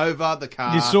 Looked over the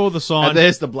car. You saw the sign. And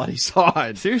there's the bloody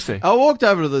sign. Seriously? I walked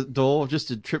over to the door just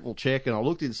to triple check and I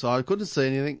looked inside. Couldn't see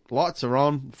anything. Lights are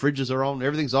on. Fridges are on.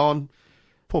 Everything's on.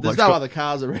 Poor There's bloke's no got- other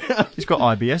cars around. He's got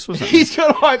IBS, wasn't he? He's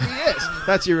got IBS.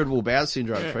 That's irritable bowel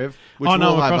syndrome, Trev. Which Oh,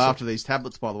 no, we'll have across it. after these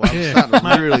tablets, by the way. I'm starting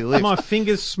to really lift. My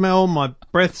fingers smell. My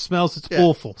breath smells. It's Yeah.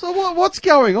 awful. So what's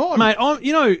going on? Mate,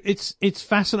 it's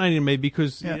fascinating to me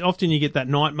because often you get that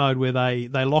night mode where they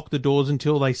lock the doors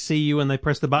until they see you and they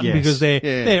press the button Yes. because they're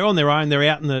Yeah. on their own. They're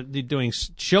out they're doing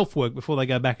shelf work before they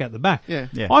go back out the back. Yeah.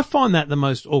 Yeah. I find that the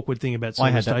most awkward thing about I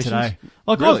service had that stations. today.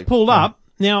 Like Really? I've pulled up.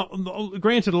 Now,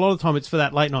 granted, a lot of the time it's for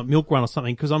that late night milk run or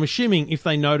something, because I'm assuming if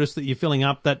they notice that you're filling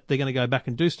up, that they're going to go back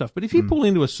and do stuff. But if you pull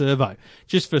into a servo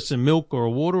just for some milk or a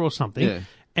water or something, Yeah.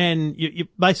 and you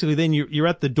basically then you're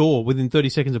at the door within 30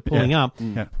 seconds of pulling Yeah. up,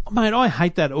 Yeah. mate, I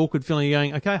hate that awkward feeling of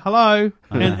going, okay, hello,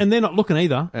 and they're not looking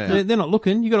either. Yeah. They're not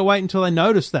looking. You got to wait until they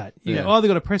notice that. You Yeah. either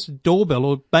got to press a doorbell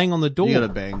or bang on the door. You got to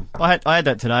bang. I had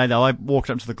that today, though. I walked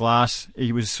up to the glass.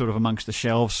 He was sort of amongst the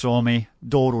shelves, saw me,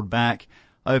 dawdled back,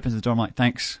 opens the door. I'm like,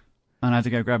 thanks. And I had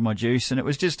to go grab my juice. And it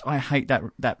was just, I hate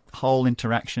that whole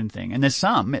interaction thing. And there's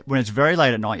some, when it's very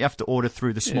late at night, you have to order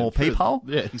through the small peephole.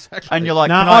 Yeah, exactly. And you're like,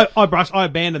 No, can I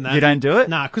abandoned that. You don't do it?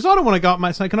 Nah, because I don't want to go up,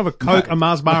 mate, say, can I have a Coke, a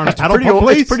Mars bar, and a paddle pretty pop,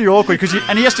 awkward. please? It's pretty awkward because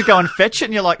and he has to go and fetch it,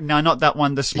 and you're like, no, not that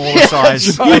one, the smaller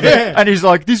size. right. Yeah. And he's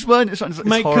like, this one. It's Mate, can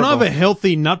I have horrible. a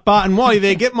healthy nut bar? And while you're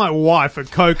there, get my wife a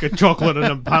Coke, a chocolate, and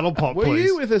a paddle pop, Were please.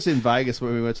 you with us in Vegas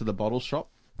when we went to the bottle shop?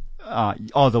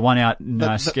 The one out in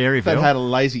Scaryville. That had a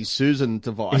lazy Susan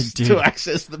device It did. to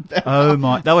access the bell. Oh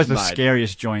my! That was the Mate.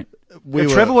 scariest joint. We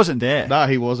were- Trevor wasn't there. No,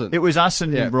 he wasn't. It was us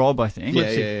and Rob, I think.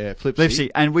 Yeah. Flipsy.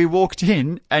 And we walked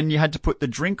in, and you had to put the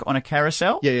drink on a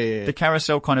carousel. Yeah. The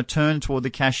carousel kind of turned toward the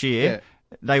cashier. Yeah.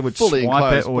 They would Fully swipe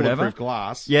enclosed, it or whatever. bulletproof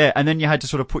glass. Yeah, and then you had to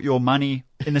sort of put your money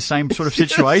in the same sort of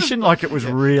situation. Like, it was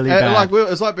really And bad. it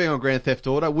was like being on Grand Theft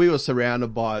Auto. We were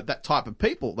surrounded by that type of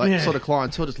people, that sort of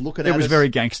clientele, just looking at us. It was very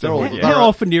gangster. They're all- Yeah. they're How all-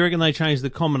 often do you reckon they change the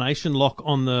combination lock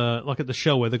on at the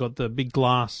Shell where they've got the big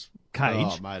glass cage?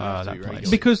 Oh, mate, that that place.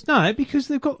 Because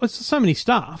they've got so many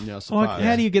staff. Yeah, I suppose. Like,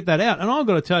 how do you get that out? And I've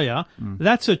got to tell you,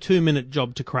 that's a 2-minute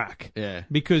job to crack. Yeah.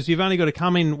 Because you've only got to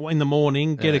come in the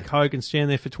morning, get a Coke and stand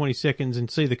there for 20 seconds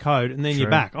and see the code, and then you're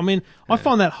back. I mean, I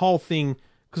find that whole thing,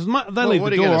 because they leave what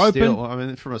the are you door gonna open. steal? I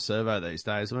mean, from a servo these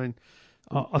days, I mean...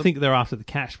 I think they're after the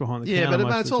cash behind the counter. but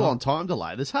most it's of the all time. on time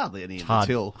delay. There's hardly any in the hard,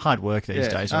 till. hard work these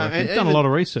days. I reckon. You've done a lot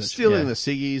of research. Stealing Yeah. the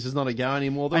ciggies is not a go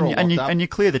anymore. They're all and locked up. you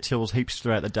clear the tills heaps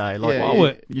throughout the day. Like,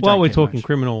 Yeah, While we're get talking much.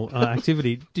 criminal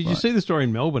activity, did you see the story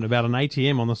in Melbourne about an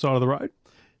ATM on the side of the road?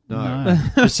 No.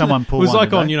 Did someone It pull was one like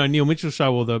today? on, Neil Mitchell's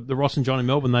show or the Ross and John in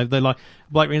Melbourne. They like,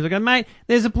 Blake rings, they go, mate,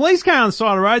 there's a police car on the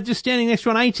side of the road just standing next to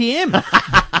an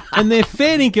ATM. And they're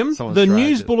fair dinkum. Someone's The dragged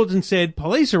news it. bulletin said,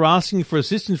 police are asking for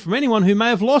assistance from anyone who may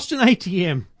have lost an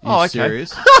ATM. Oh, okay.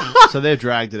 Serious? So they've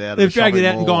dragged it out. They've of a dragged it shopping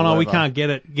out and mall gone, or we whatever.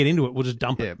 can't get into it. We'll just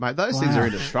dump Yeah, it. mate, those things are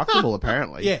indestructible,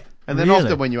 apparently. Yeah. And then Really?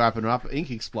 often when you open them up, ink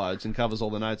explodes and covers all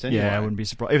the notes anyway. Yeah, I wouldn't be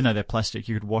surprised. Even though they're plastic,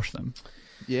 you could wash them.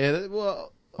 Yeah,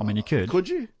 well... I mean, you could. Could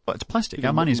you? Well, it's plastic. You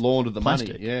Our could money's launder the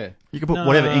plastic. money, yeah. You can put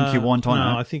whatever ink you want on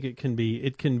No, it. I think it can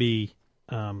be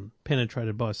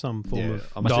penetrated by some form of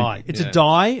I must dye. think- It's yeah. a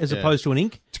dye as Yeah. opposed to an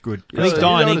ink. It's good. I think You dye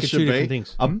know and what ink it are should two be? different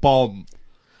things. A bomb.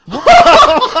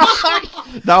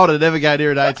 No one would ever go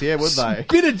near an ATM, would they?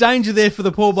 Bit of danger there for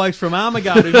the poor blokes from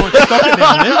Armaguard who might stop it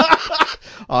down there.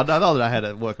 Oh, no, they'll know how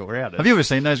to work around it. Have you ever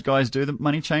seen those guys do the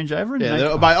money changeover?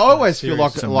 Yeah, mate, I always feel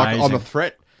like It's I'm amazing. a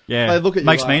threat. Yeah, They look at you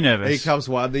makes like, me nervous. Here comes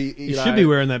one. You should be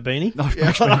wearing that beanie.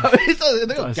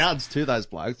 They've got guns too, those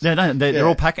blokes. Yeah, no, they're Yeah.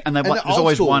 all packing, and they're there's old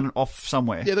always school. one off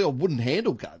somewhere. Yeah, they've got wooden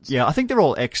handle guns. Yeah, I think they're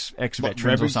all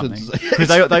ex-veterans or something. Remingtons.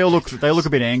 Because they all look a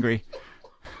bit angry.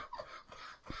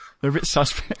 They're a bit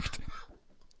suspect.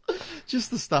 Just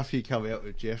the stuff you come out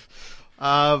with, Jeff.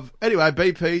 Anyway,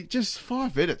 BP, just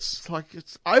 5 minutes.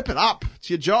 It's open up. It's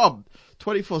your job.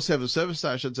 24/7 service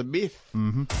station's a myth.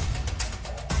 Mm-hmm.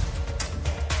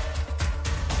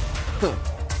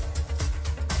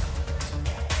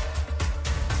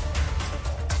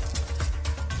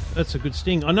 That's a good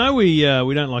sting. I know we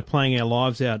don't like playing our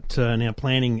lives out and our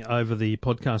planning over the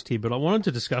podcast here, but I wanted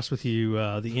to discuss with you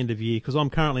the end of year because I'm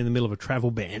currently in the middle of a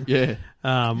travel ban. Yeah.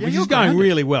 Which you're is going grounded.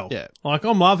 really well. Yeah. Like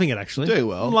I'm loving it actually. Doing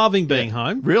well. I'm loving being Yeah.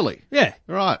 home. Really? Yeah.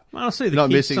 Right. I see the You're not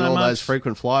kids missing so all much. those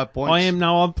frequent flyer points? I am.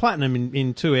 No, I'm platinum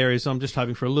in 2 areas. I'm just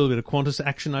hoping for a little bit of Qantas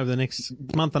action over the next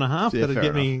month and a half. Yeah, That'll fair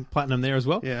get me platinum there as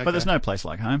well. Yeah, okay. But there's no place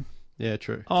like home. Yeah,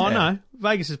 true. Oh Yeah. no,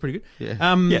 Vegas is pretty good.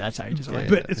 Yeah. Yeah, that's ages away.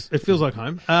 But it feels like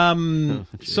home.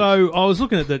 So I was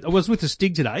looking at I was with the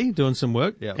Stig today doing some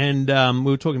work, Yeah. and we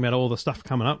were talking about all the stuff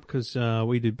coming up because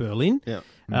we did Berlin.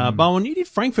 Yeah. Bowen, you did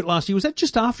Frankfurt last year. Was that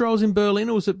just after I was in Berlin,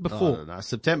 or was it I before? don't know.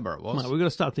 September it was. Mate, we've got to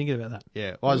start thinking about that.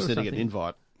 Yeah. I just We've got didn't to get an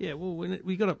start thinking. invite. Yeah, well,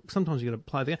 we got to. Sometimes you got to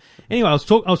play the game. Anyway, I was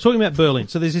talking about Berlin.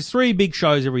 So there's these 3 big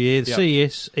shows every year: the Yep.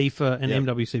 CES, IFA, and Yep.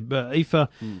 MWC. IFA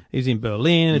is in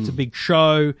Berlin. It's a big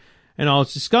show, and I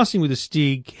was discussing with the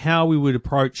Stig how we would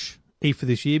approach IFA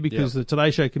this year because the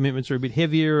Today Show commitments are a bit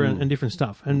heavier and different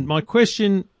stuff. And my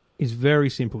question is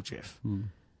very simple, Jeff.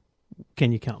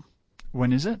 Can you come?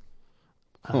 When is it?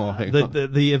 Oh, hang on.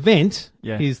 The event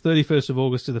Yeah. is 31st of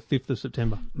August to the 5th of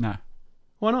September. No.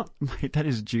 Why not? Mate, that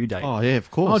is due date. Oh, yeah, of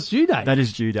Oh, course. it's due date. That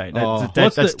is due date. Oh.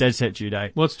 That's What's the- dead set due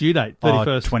date. What's due date?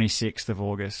 31st. 26th of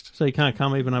August. So you can't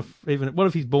come even what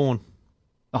if he's born?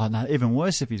 Oh, no, even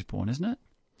worse if he's born, isn't it?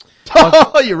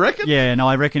 Oh, you reckon? Yeah, no,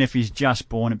 I reckon if he's just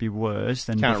born, it'd be worse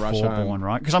than Can't rush before home. born,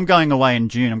 right? Because I'm going away in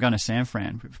June. I'm going to San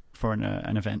Fran for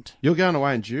an event. You're going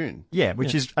away in June. Yeah,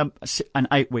 which is an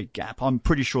 8-week gap. I'm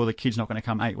pretty sure the kid's not going to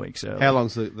come 8 weeks early. How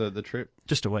long's the trip?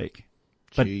 Just a week.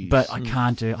 Jeez. But I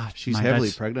can't do. Oh, She's mate, heavily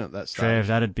that's- pregnant at that stage. Trev,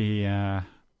 that'd be. Yeah,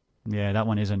 that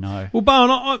one is a no. Well,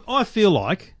 Bowen, I feel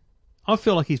like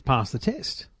he's passed the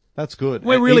test. That's good.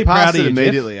 We're He really passed proud of it you, Jeff.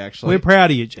 immediately, actually. We're proud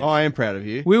of you, Jeff. Oh, I am proud of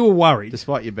you. We were worried.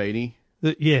 Despite your beanie.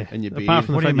 Yeah, And your apart beard.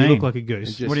 from the What do fact you you look mean? like a and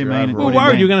goose. just What do you your mean? We overall. were What do you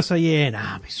worried mean? you were going to say, yeah,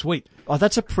 nah, be sweet. Oh,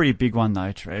 that's a pretty big one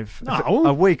though, Trev. No.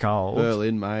 A week old.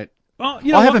 Berlin, mate. Oh,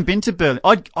 you know I what? haven't been to Berlin.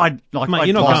 I'd like. Mate, I'd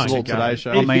you're not possibly going. go. Today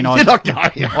show. I mean, You're not going.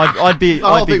 I'd be. The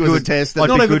whole I'd be thing was a good. test. I'd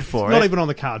Not be even, good for not it. even on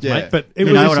the cards, Yeah. mate. But it You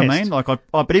was know a what I test. mean? Like,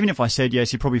 but even if I said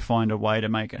yes, you'd probably find a way to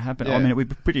make it happen. Yeah. I mean, it would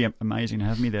be pretty amazing to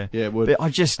have me there. Yeah, it would. But I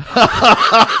just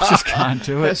can't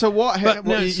do Yeah, it. so what? But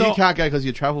no, you so- can't go because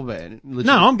you're travel ban. Legit.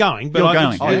 No, I'm going. But You're I,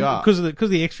 going. Oh, you are. because of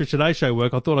the extra Today Show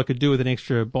work, I thought I could do with an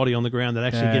extra body on the ground that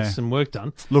actually Yeah. gets some work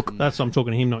done. Look, That's I'm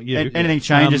talking to him, not you. anything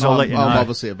changes, I'll let you know. I'm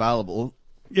obviously available.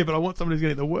 Yeah, but I want somebody who's going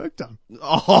to get the work done.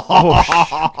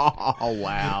 Oh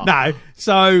wow! No,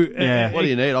 so Yeah. What do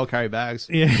you need? I'll carry bags.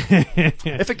 Yeah.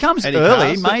 If it comes Any early,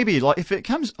 cars? maybe. Like if it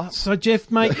comes, So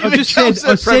Jeff, mate, If I it just comes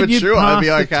said I said you premature, I'll passed be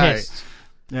the okay. test.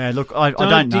 yeah. Look, I Don't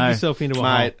don't dig know. yourself into a Mate,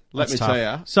 hole. let That's me tough.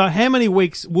 tell you. So how many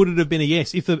weeks would it have been a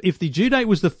yes if the due date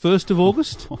was the 1st of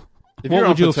August? If What you're on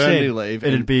would you have paternity said? leave,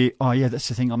 It'd be. Oh yeah, that's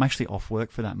the thing. I'm actually off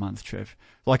work for that month, Trev.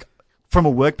 Like. From a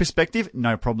work perspective,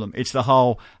 no problem. It's the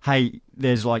whole, hey,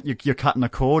 there's like you're cutting the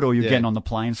cord or you're Yeah. getting on the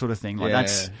plane sort of thing. Like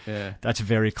yeah. that's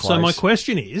very close. So my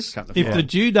question is, Cut the if fly. the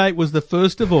due date was the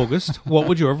 1st of August, what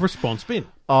would your response been?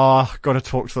 Oh, got to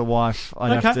talk to the wife.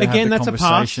 I'd have to Okay, have again, the that's a pass.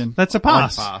 conversation. That's a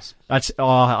pass. pass. That's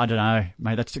I don't know,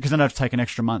 mate. That's because then I'd have to take an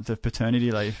extra month of paternity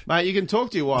leave. Mate, you can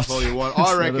talk to your wife all you want. That's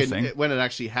I the other reckon thing. when it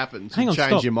actually happens, Hang you on, change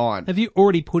stop. your mind. Have you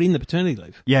already put in the paternity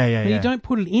leave? Yeah, yeah, No, yeah. you don't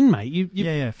put it in, mate. You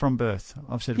Yeah, from birth.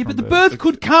 I've said. Yeah, from but the birth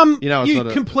could come. You know, it's not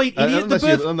a, complete idiot. The unless,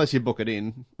 birth. unless you book it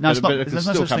in. No, it's But not. it can There's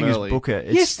no still such come thing as early. book it.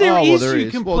 It's, Yes, there well, is. there You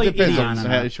is. Well, complete it depends idiot. on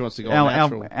how she wants to go our,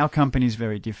 natural. our company's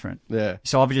very different. Yeah.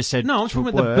 So I've just said. No, I'm to talking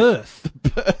about the work-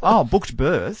 birth. Oh, booked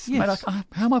birth. Yes. Mate, like,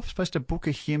 how am I supposed to book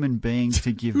a human being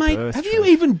to give Mate, birth? have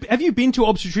Trev? you been to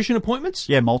obstetrician appointments?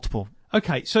 Yeah, multiple.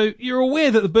 Okay, so you're aware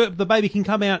that the baby can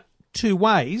come out two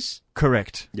ways.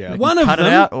 Correct. Yeah. One of Cut them,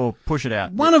 it out or push it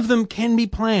out. one of them can be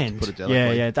planned. Put it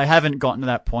delicately. Yeah, yeah. They haven't gotten to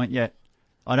that point yet.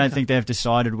 I don't think they've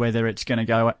decided whether it's going to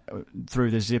go through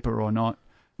the zipper or not.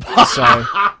 So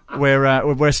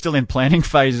we're still in planning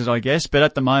phases, I guess. But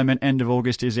at the moment, end of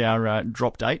August is our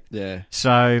drop date. Yeah.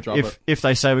 So Drop it. if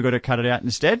they say we've got to cut it out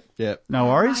instead, Yeah. no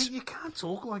worries. Mate, you can't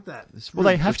talk like that. Well,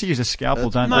 they have to use a scalpel,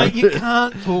 don't Mate, they? you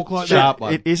can't talk like Sharp that.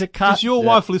 one. It is a cut. Does your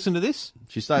wife listen to this?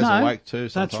 She stays No. awake too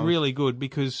sometimes. That's really good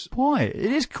because Why? It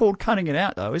is called cutting it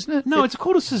out, though, isn't it? no, it's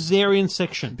called a cesarean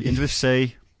section. Begins with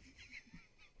C.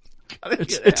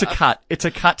 It's a cut. It's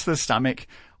a cut to the stomach.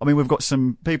 I mean, we've got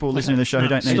some people listening to the show who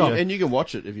don't need stop. to. And you can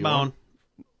watch it if you Moan. want.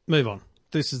 Move on.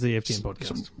 This is the FTN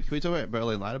podcast. Can we talk about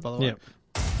Berlin later, by the way? Yeah.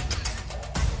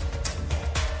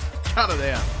 Cut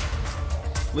it out.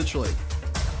 Literally.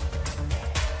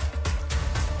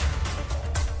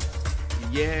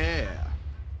 Yeah.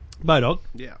 Bodog,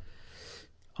 Yeah.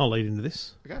 I'll lead into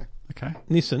this. Okay. Okay.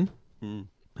 Nissan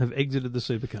have exited the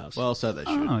supercars. Well, so they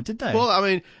should. Oh, did they? Well, I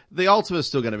mean, the Ultima's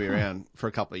still going to be around for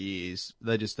a couple of years.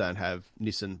 They just don't have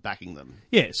Nissan backing them.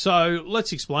 yeah, so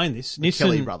let's explain this.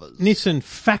 Kelly brothers. Nissan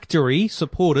factory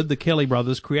supported the Kelly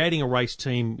brothers creating a race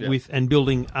team with and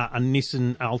building a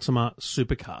Nissan Altima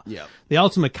supercar. Yeah. The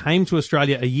Altima came to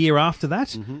Australia a year after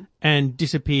that and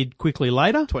disappeared quickly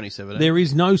later. 2017. There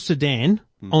is no sedan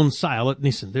on sale at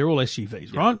Nissan. They're all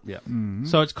SUVs, right? Yeah.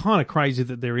 So it's kind of crazy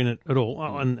that they're in it at all.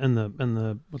 Oh, and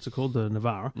the what's it called, the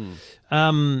Navara.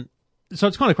 So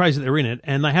it's kind of crazy that they're in it,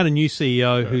 and they had a new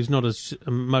CEO who's not as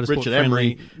motorsport Richard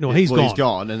friendly. Emery. No, he's gone. He's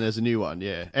gone, and there's a new one.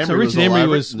 Yeah. So Emery Richard all Emery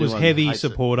over it, was the new one heavy hates it.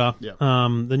 supporter. Yeah.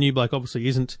 The new bloke obviously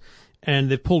isn't,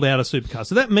 and they've pulled out a supercar.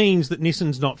 So that means that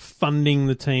Nissan's not funding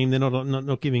the team. They're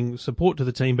not giving support to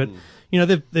the team. But you know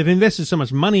they've invested so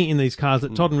much money in these cars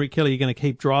that Todd and Rick Kelly are going to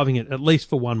keep driving it at least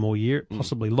for one more year,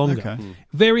 possibly longer. Okay.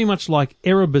 Very much like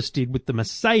Erebus did with the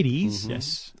Mercedes.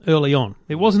 yes. Early on,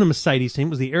 it wasn't a Mercedes team; it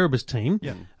was the Erebus team.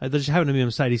 Yeah. They just happened to be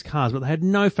Mercedes cars, but they had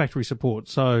no factory support.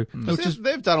 So, which is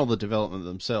They've done all the development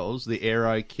themselves, the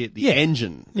aero kit, the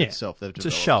engine itself they've It's a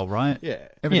developed. shell, right? Yeah.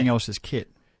 Everything Yeah. else is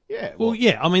kit. Yeah. well,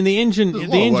 yeah. I mean, the engine There's a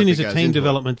lot of work is that a goes team into it.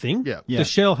 development thing. Yeah. Yeah. The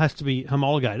shell has to be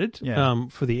homologated Yeah.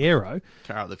 for the aero.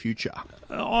 Car of the future.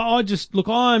 I just look.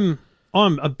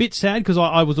 I'm a bit sad because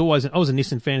I was a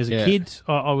Nissan fan as a Yeah. kid.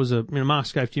 I was a Mark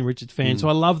Scaife, Jim Richards fan, so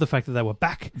I love the fact that they were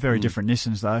back. Very different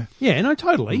Nissans, though. Yeah, no,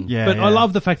 totally. Yeah, but yeah. I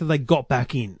love the fact that they got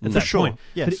back in at that sure, point.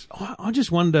 yes. But I just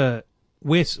wonder,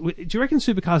 do you reckon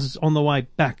Supercars is on the way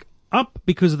back up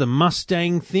because of the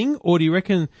Mustang thing, or do you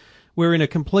reckon we're in a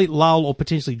complete lull or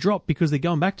potentially drop because they're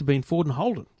going back to being Ford and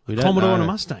Holden, We don't Commodore know. and a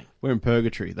Mustang? We're in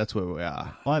purgatory. That's where we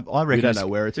are. I reckon We don't it's- know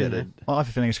where it's headed. I have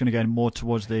a feeling it's going to go more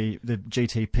towards the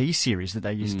GTP series that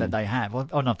they use that they have. I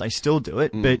don't know if they still do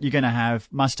it, but you're going to have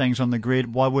Mustangs on the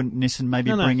grid. Why wouldn't Nissan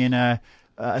maybe No. bring in a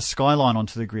a Skyline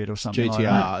onto the grid or something like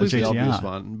that. GTR is the obvious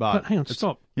one, But hang on,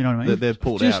 stop. You know what I mean? they've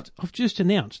pulled out. I've just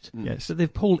announced Yes. that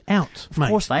they've pulled out, mate. Of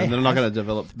course they And they're not going to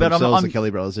develop But themselves, the Kelly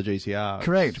brothers, a GTR.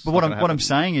 Correct. It's But not what gonna I'm happen.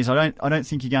 saying is I don't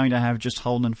think you're going to have just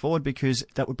Holden and Ford, because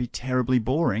that would be terribly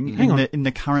boring Hang on. in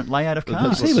the current layout of But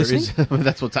cars. Is he listening?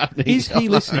 That's what's happening. Is he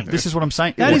listening? This is what I'm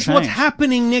saying. That It is will what's change.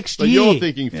 happening next But year. you're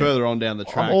thinking further on down the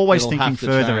track. I'm always It'll thinking have to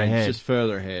further change, ahead. Just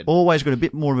further ahead. Always got a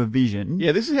bit more of a vision.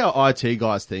 Yeah, this is how IT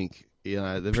guys think. You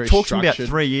know, they're very Talk to me about structured.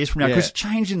 3 years from now, Yeah. because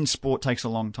change in sport takes a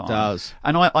long time. It does.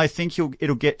 And I think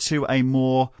it'll get to a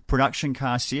more production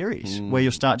car series where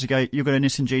you'll start to go, you've got a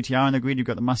Nissan GTR on the grid, you've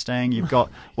got the Mustang, you've got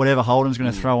whatever Holden's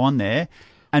going to throw on there.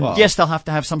 And Well- yes, they'll have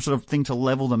to have some sort of thing to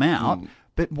level them out,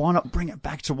 but why not bring it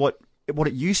back to what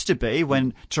it used to be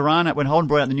when Holden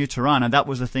brought out the new Tirana, that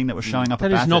was the thing that was showing up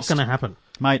That at is not Bathurst. going to happen.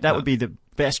 Mate, that would be the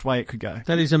best way it could go.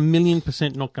 That is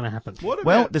 1,000,000% not going to happen. What about,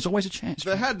 Well, there's always a chance.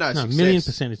 they had no No, success.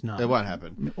 1,000,000% is no. It won't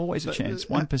happen. Always a chance.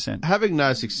 1%. Having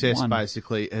no success One.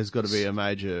 basically has got to be a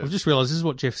major. I've just realised this is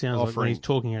what Jeff sounds like when Offering. he's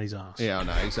talking out his ass. Yeah, I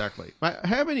know, exactly. Mate,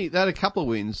 how many? They had a couple of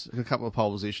wins, a couple of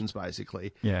pole positions,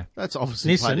 basically. Yeah. That's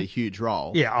obviously Nissan. played a huge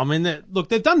role. Yeah, I mean, look,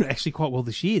 they've done actually quite well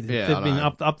this year. Yeah, They've I been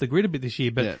know. up the grid a bit this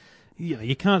year, but Yeah. you know,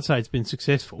 you can't say it's been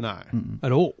successful. No.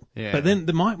 At all. Yeah. But then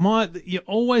you're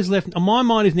always left. My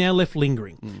mind is now left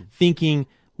lingering, thinking,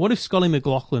 what if Scotty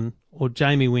McLaughlin or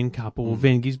Jamie Whincup or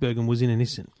Van Gisbergen was in a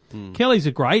Nissan? Kelly's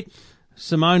a great.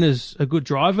 Simona's a good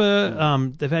driver.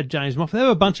 They've had James Moffat. They have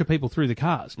a bunch of people through the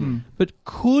cars. But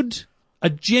could a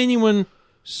genuine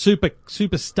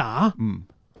superstar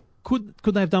could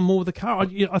they have done more with the car? I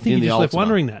think In you're the just left Ultima.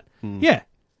 wondering that. Yeah.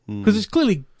 Because it's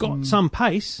clearly got some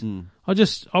pace.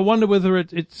 I wonder whether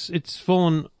it's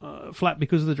fallen flat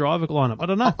because of the driver lineup. I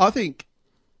don't know. I think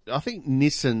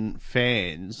Nissan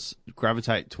fans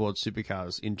gravitate towards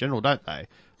supercars in general, don't they?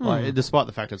 Like, despite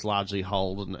the fact it's largely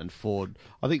Holden and Ford,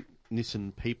 I think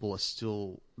Nissan people are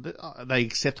still they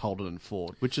accept Holden and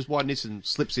Ford, which is why Nissan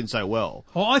slips in so well.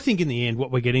 Well, I think in the end,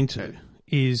 what we're getting to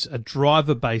is a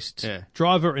driver-based, Yeah.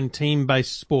 driver and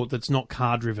team-based sport that's not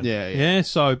car-driven. Yeah.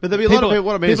 So, But there'll be a lot of people-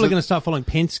 what I mean is people are that- going to start following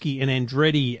Penske and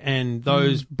Andretti and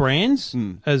those brands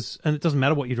and it doesn't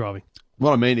matter what you're driving.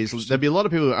 What I mean is there'll be a lot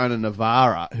of people who own a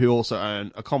Navara who also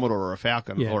own a Commodore or a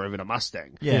Falcon Yeah. or even a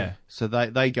Mustang. Yeah. So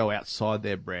they go outside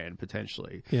their brand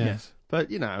potentially. Yeah. Yes. But,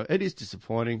 you know, it is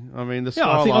disappointing. I mean, the Yeah,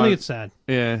 Skyline... I think it's sad.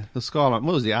 Yeah, the Skyline...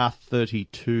 What was the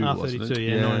R32, wasn't R32, it?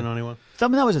 yeah, 1991. I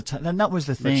mean, that was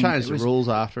the They thing. changed It the was- rules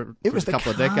after it was a the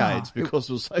couple car. of decades because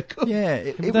it was so good. Yeah,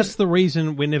 it But that's was. the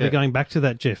reason we're never Yeah. going back to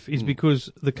that, Jeff, is because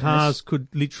the cars could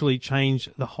literally change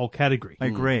the whole category. I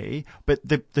agree, but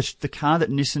the car that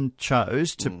Nissan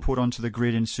chose to put onto the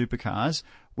grid in supercars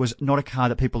was not a car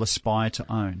that people aspire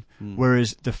to own.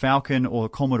 Whereas the Falcon or the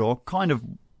Commodore kind of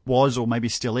was, or maybe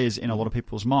still is, in a lot of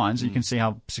people's minds. You can see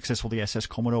how successful the SS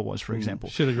Commodore was, for example.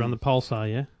 Should have run the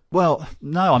Pulsar, yeah? Well,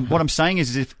 no, what I'm saying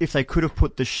is if they could have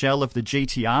put the shell of the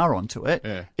GTR onto it,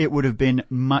 Yeah. it would have been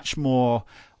much more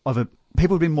of a...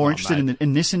 People would be more interested in the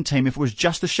Nissan team if it was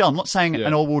just the shell. I'm not saying Yeah.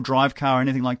 an all-wheel drive car or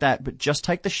anything like that, but just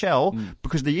take the shell,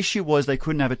 because the issue was they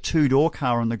couldn't have a two-door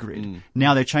car on the grid.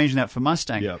 Now they're changing that for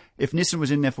Mustang. Yep. If Nissan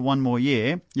was in there for one more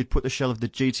year, you'd put the shell of the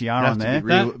GTR Have on to there. be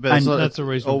real, but it's and not, that's a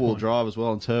reasonable all-wheel point. drive as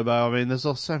well and turbo. I mean, there's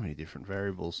so many different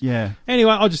variables. Yeah.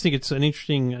 Anyway, I just think it's an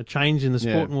interesting change in the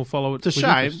sport Yeah. and we'll follow it. It's a with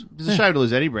shame. interest. It's a shame to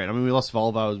lose any brand. I mean, we lost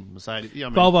Volvo and Mercedes. Yeah, I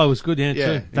mean, Volvo was good, yeah,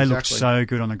 Yeah. too. They looked Exactly. so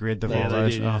good on the grid, the Yeah, they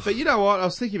Volvos. did, yeah. Oh. But you know what? I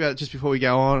was thinking about it just before we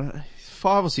go on.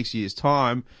 5 or 6 years'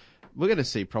 time, we're going to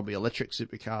see probably electric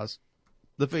supercars.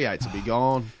 The V8s will be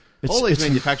gone. All these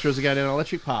manufacturers are going down an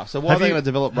electric path. So why are Have they you- going to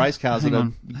develop race cars that hang are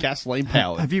on. gasoline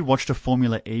powered? Have you watched a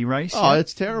Formula E race? Oh, yet?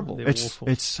 it's terrible. They're It's awful.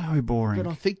 it's so boring. But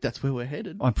I think that's where we're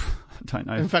headed. I don't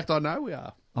know. In fact, I know we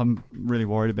are. I'm really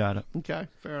worried about it. Okay,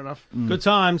 fair enough. Good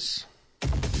times.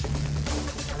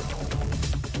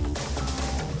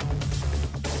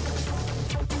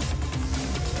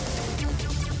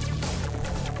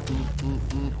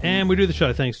 And we do the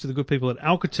show thanks to the good people at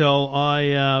Alcatel.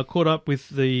 I caught up with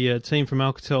the team from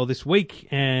Alcatel this week,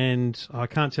 and I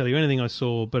can't tell you anything I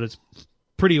saw, but it's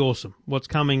pretty awesome what's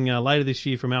coming later this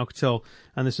year from Alcatel.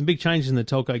 And there's some big changes in the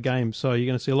telco game, so you're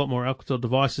going to see a lot more Alcatel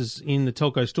devices in the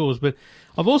telco stores. But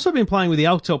I've also been playing with the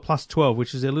Alcatel Plus 12,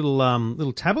 which is their little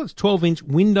tablet. It's 12-inch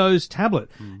Windows tablet.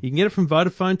 You can get it from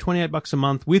Vodafone, $28 a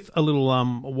month with a little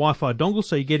Wi-Fi dongle,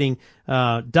 so you're getting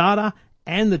data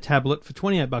and the tablet for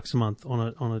 $28 a month on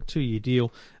a 2-year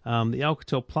deal. The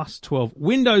Alcatel Plus 12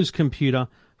 Windows computer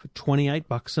for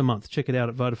 $28 a month. Check it out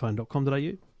at vodafone.com.au.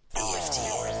 EFTM.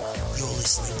 You're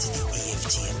listening to the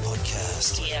EFTM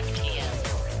podcast. EFTM.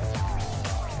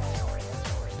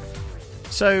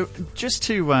 So just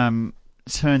to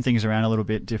turn things around a little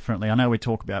bit differently. I know we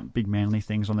talk about big manly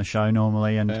things on the show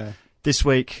normally, and this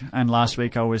week and last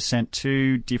week I was sent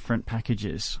 2 different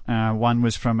packages. One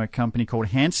was from a company called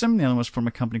Handsome, the other was from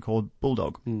a company called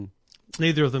Bulldog.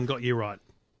 Neither of them got you right.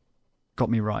 Got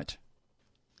me right.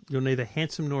 You're neither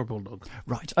handsome nor a bulldog.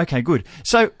 Right. Okay, good.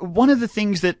 So one of the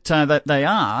things that that they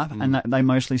are and that they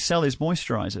mostly sell is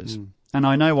moisturisers. And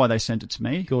I know why they sent it to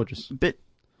me. Gorgeous. But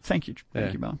thank you,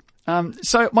 Bowen.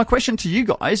 So my question to you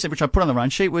guys, which I put on the run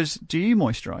sheet, was: do you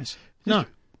moisturise? No.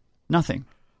 Nothing.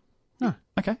 No.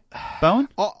 Okay. Bowen?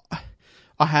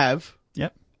 I have.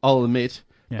 Yep. I'll admit,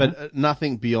 Yeah. but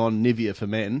nothing beyond Nivea for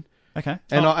men. Okay.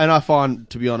 And I find,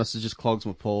 to be honest, it just clogs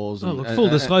my pores. Oh, look, full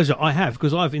disclosure, I have,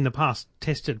 because I've in the past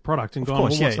tested product and Of gone,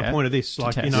 course, well, what's yeah, the yeah. point of this? To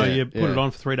Like, test. you know, Yeah, you put yeah. it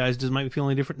on for 3 days, does it make me feel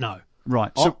any different? No.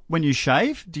 Right. So when you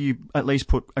shave, do you at least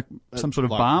put some sort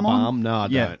of Like balm on? No, I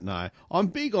Yeah. don't. No, I'm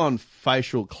big on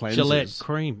facial cleansers. Gillette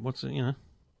cream, what's it, you know?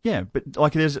 Yeah, but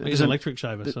like there's It's an electric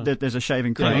shaver. So, there's a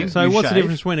shaving cream. so You what's the shave.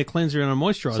 difference between a cleanser and a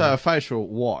moisturiser? So a facial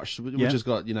wash, which Yeah. has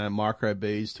got micro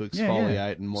beads to Yeah, yeah.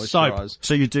 exfoliate and Soap. moisturise.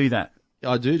 So you do that.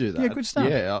 I do that. Yeah, good stuff.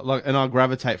 Yeah, and I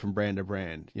gravitate from brand to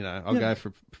brand. I'll go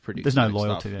for pretty. There's no exotic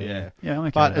loyalty stuff. there. Yeah, I'm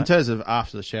okay But with in that. terms of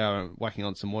after the shower and whacking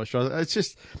on some moisturiser,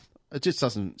 it just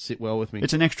doesn't sit well with me.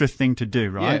 It's an extra thing to do,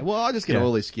 right? Yeah, well, I just get Yeah.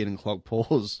 oily skin and clogged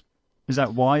pores. Is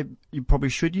that why you probably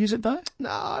should use it though? No,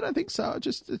 I don't think so. It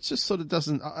just sort of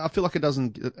doesn't. I feel like it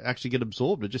doesn't actually get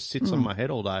absorbed. It just sits on my head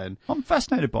all day. And I'm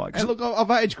fascinated by it. 'cause look, I've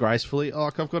aged gracefully.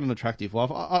 Like I've got an attractive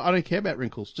wife. I don't care about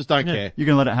wrinkles. Just don't care. you're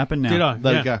going to let it happen now. Did I?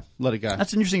 Let it go. Let it go.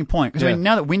 That's an interesting point because I Yeah. mean,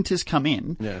 now that winter's come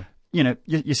in, Yeah.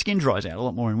 your skin dries out a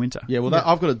lot more in winter. Yeah, well,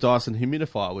 I've got a Dyson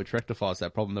humidifier which rectifies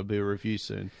that problem. There'll be a review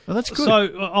soon. Well, that's good.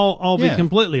 So I'll be Yeah.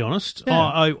 completely honest.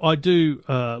 Yeah. I do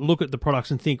look at the products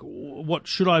and think, what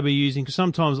should I be using? Because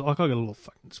sometimes, like, I got a little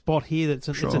fucking spot here that's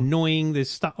it's annoying.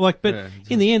 There's stuff but Yeah,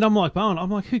 in the end, I'm like,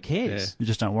 who cares? You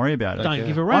just don't worry about it. Don't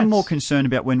give a rat's. I'm more concerned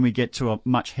about when we get to a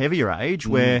much heavier age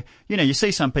where, you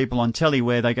see some people on telly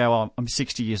where they go, I'm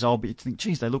 60 years old, but you think,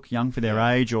 geez, they look young for their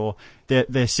age, or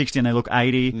they're 60 and they look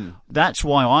 80. That's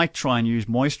why I try and use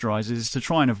moisturisers, is to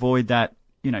try and avoid that,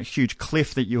 huge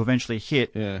cliff that you eventually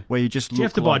hit where you just Do you look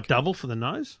have to like... buy double for the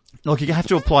nose? Look, you have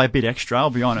to apply a bit extra,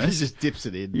 I'll be He honest. just dips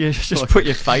it in. You just put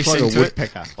your face like a into it.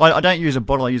 woodpecker. I don't use a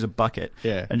bottle, I use a bucket.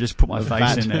 Yeah. And just put my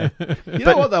face in there. You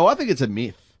know what though? I think it's a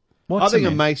myth. What's I think a it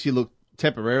myth? makes you look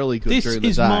temporarily good This during the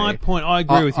is day. my point. I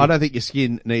agree with you. I don't think your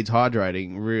skin needs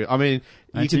hydrating. I mean, you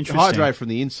That's can interesting. hydrate from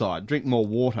the inside. Drink more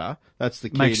water. That's the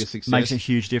key to success. Makes a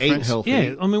huge difference. Eat healthy.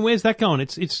 Yeah, I mean, where's that going?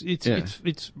 It's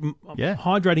Yeah.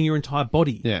 hydrating your entire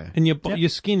body. Yeah. And your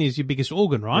skin is your biggest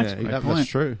organ, right? Yeah, point. that's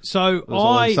true. So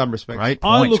In some respects. Great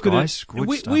I points, look at guys. it.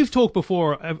 Good stuff. We've talked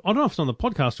before. I don't know if it's on the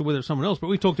podcast or whether it's someone else, but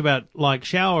we've talked about like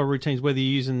shower routines, whether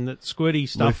you're using that squirty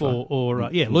stuff Loofah. or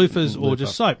loofahs or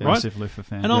just soap, right? Massive loofah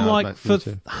fan. And I'm Yeah, like, mate, for me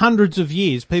too. hundreds of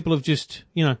years, people have just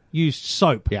used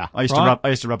soap. Yeah. I used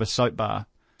right? to rub a soap bar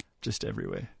just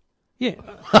everywhere. Yeah.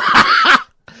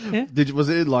 Was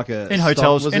it like a In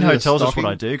hotels, stock- was in it a hotels, that's stocking?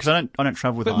 what I do because I don't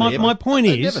travel with But my my point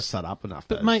They is, never set up enough.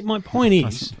 but those. mate, my point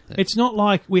is, it's not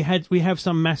like we have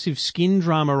some massive skin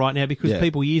drama right now because Yeah.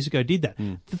 people years ago did that.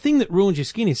 The thing that ruins your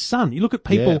skin is sun. You look at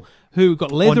people Yeah. who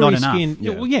got leathery not enough. skin.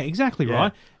 Yeah. Well, yeah, exactly Yeah.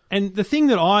 right. And the thing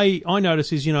that I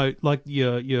notice is, like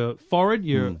your forehead,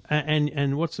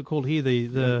 and what's it called here,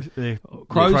 the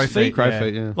crow's feet, Crow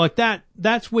feet, yeah. like that.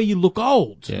 That's where you look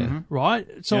old, Yeah. right?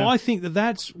 So Yeah. I think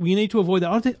that's you need to avoid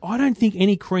that. I don't think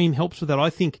any cream helps with that. I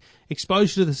think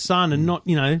exposure to the sun and not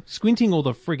squinting all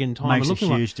the friggin' time Makes and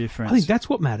looking a huge like, difference. I think that's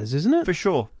what matters, isn't it? for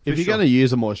sure. If you're going to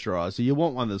use a moisturiser, you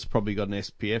want one that's probably got an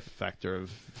SPF factor of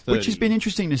 30. Which has been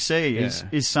interesting to see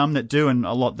is some that do and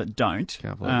a lot that don't.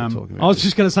 Can't believe we're talking I about was this.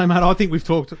 just going to say, mate, I think we've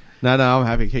talked. No, I'm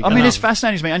happy. Keep I mean, going. it's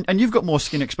fascinating to me, and you've got more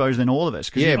skin exposure than all of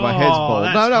us. 'Cause Yeah, you- my head's bald.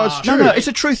 that's No, it's harsh. true. no, it's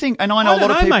a true thing, and I know I a lot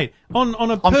don't of know, people. mate.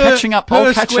 On a I'm per, catching up. per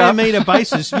I'll catch square up. metre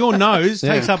basis, your nose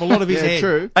Yeah. takes up a lot of his Yeah, head.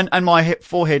 true. And my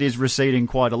forehead is receding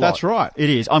quite a lot. That's right. It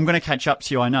is. I'm going to catch up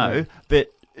to you, I know,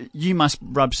 but you must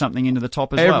rub something into the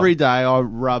top as well. Every day I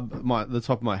rub the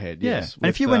top of my head. Yeah. Yes, and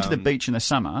if you with, went to the beach in the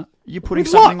summer, you're putting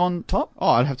With something what? on top? Oh,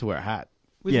 I'd have to wear a hat.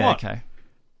 With yeah, what? okay.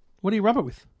 What do you rub it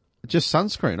with? Just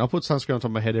sunscreen. I'll put sunscreen on top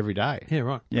of my head every day. Yeah,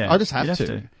 right. Yeah. I just have you'd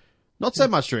to. Not so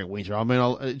much during winter. I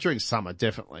mean, during summer,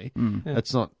 definitely.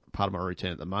 It's not part of my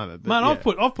routine at the moment. But Man, yeah.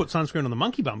 I've put sunscreen on the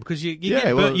monkey bum because you Yeah,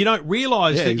 get well, burnt. You don't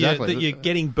realise yeah, that exactly. you're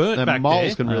getting burnt And back moles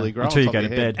there. can really grow until on you top go of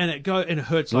to your head. bed. And it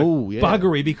hurts like Ooh, yeah.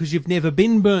 buggery because you've never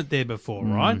been burnt there before,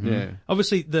 right? Yeah.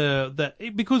 Obviously,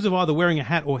 because of either wearing a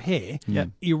hat or hair, Yeah.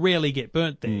 you rarely get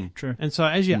burnt there. True. And so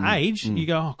as you age, you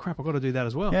go, oh crap, I've got to do that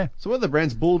as well. Yeah. So what are the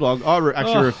brands? Bulldog. I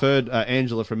actually Oh. referred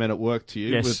Angela from Men at Work to you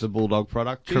Yes. with the Bulldog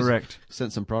product. She's Correct.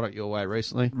 sent some product your way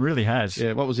recently. Really has.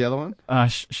 Yeah. What was the other one?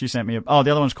 She sent me the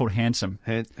other one's called Handsome.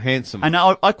 Handsome. And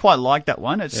I quite like that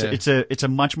one. It's Yeah. it's a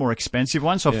much more expensive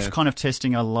one. So Yeah. I'm kind of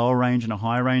testing a lower range and a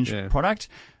higher range Yeah. product.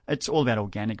 It's all about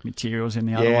organic materials in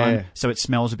the other Yeah. one, so it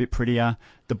smells a bit prettier.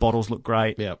 The bottles look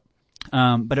great. Yep.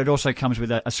 But it also comes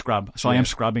with a scrub. So I am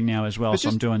scrubbing now as well. But So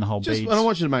I'm doing the whole beads. I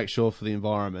want you to make sure for the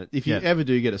environment, if you Yeah. ever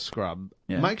do get a scrub,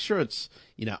 Yeah. make sure it's,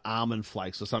 almond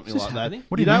flakes or something this like that. happening?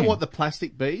 What do you you don't mean? want the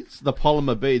plastic beads, the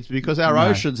polymer beads, because our No.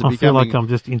 oceans are I feel becoming like I'm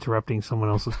just interrupting someone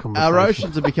else's conversation. our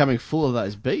oceans are becoming full of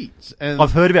those beads. And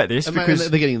I've heard about this and because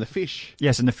they're getting the fish.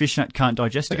 yes, and the fish can't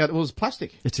digest it. It was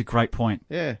plastic. It's a great point.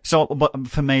 Yeah. So, but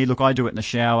for me, look, I do it in the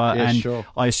shower, Yeah, and sure.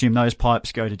 I assume those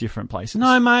pipes go to different places.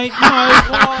 No, mate,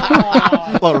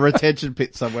 no. Like a retention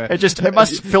pit somewhere. It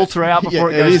must filter out before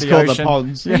it goes is to the called ocean. the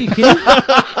ponds. Are you kidding?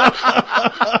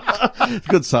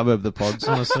 Good suburb, the ponds.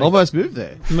 Honestly. Almost moved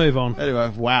there. Move on. Anyway,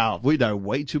 wow, we know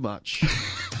way too much.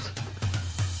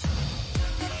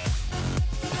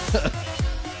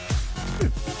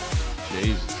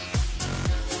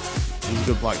 Jesus. He's a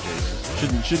good bloke,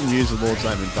 Jesus. Shouldn't use the Lord's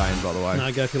name in vain, by the way.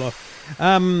 No, go for your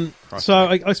life. So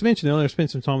I mentioned earlier, I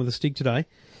spent some time with the Stig today.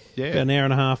 Yeah. About an hour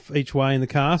and a half each way in the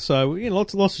car. So,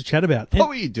 lots to chat about. What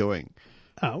were you doing?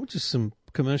 Oh, just some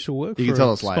commercial work. You for can tell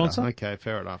a us later. sponsor. Okay,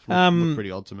 fair enough. Looked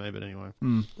pretty odd to me, but anyway.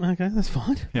 Okay, that's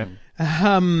fine.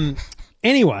 Yeah.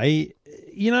 Anyway,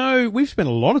 we've spent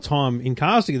a lot of time in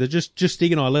cars together, just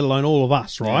Stig and I, let alone all of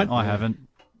us, right? I haven't.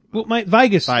 Well, mate,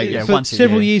 Vegas, Vegas. for once a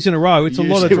several year. years in a row, it's a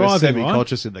lot of Usually we're driving, right?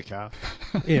 semi-conscious in the car.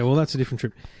 Yeah, well, that's a different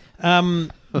trip. But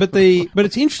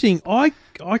it's interesting. I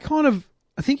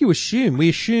think we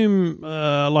assume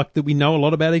like that we know a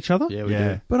lot about each other. Yeah, we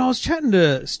Yeah. do. But I was chatting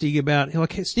to Stig about,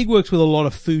 Stig works with a lot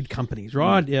of food companies,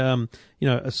 right?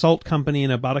 A salt company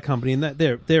and a butter company, and that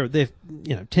they're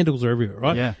tentacles are everywhere,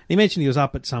 right? Yeah. He mentioned he was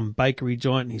up at some bakery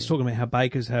joint, and he's talking about how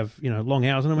bakers have long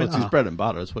hours, and I Well, went, it's his bread and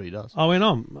butter. That's what he does. I went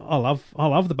on. I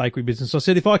love the bakery business. So I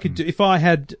said if I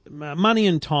had money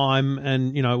and time,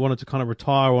 and wanted to kind of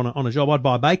retire on a job, I'd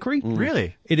buy a bakery.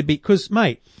 Really? It'd be because,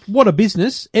 mate, what a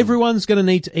business! Everyone's going to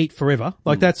need to eat forever.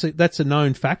 Like that's a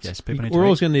known fact. Yes, people need We're to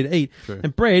always eat. going to need to eat, True.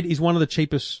 and bread is one of the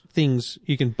cheapest things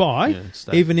you can buy. it's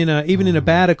that. Even in a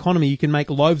bad economy, you can make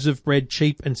loaves of bread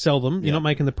cheap and sell them. You're not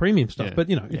making the premium stuff, Yeah. but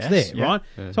it's Yes, there, yeah.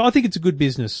 right? So I think it's a good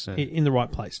business in the right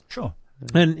place. Sure.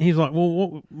 And he's like,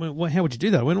 well, how would you do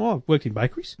that? I went, well, I've worked in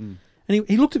bakeries. And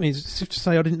he looked at me as if to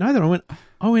say I didn't know that.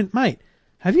 I went, mate,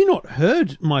 have you not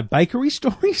heard my bakery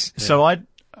stories? So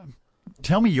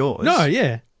tell me yours. No,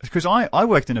 yeah. Because I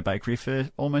worked in a bakery for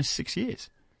almost 6 years.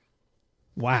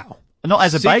 Wow. Not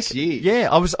as a 6 baker. years? Yeah,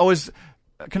 I was.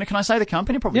 Can I say the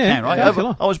company? Probably Yeah, can, right? yeah, if you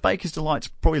like. I was Baker's Delight's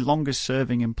probably longest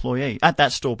serving empleee at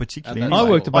that store particularly. At that I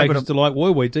anyway. worked at I got Baker's Delight,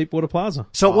 Woywee, Deepwater Plaza.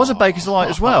 So it was a Baker's Delight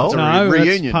as well. It's a No,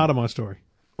 reunion. that's part of my story.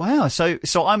 Wow. So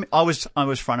I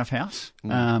was front of house.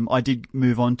 I did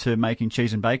move on to making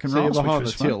cheese and bacon So you're rolls, which behind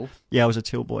was the fun. till? Yeah, I was a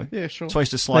till boy. Yeah, sure. So I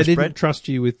used to They slice didn't bread. trust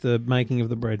you with the making of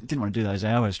the bread. Didn't want to do those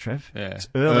hours, Trev. Yeah. It's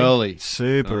early.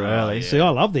 Super early. yeah. See, I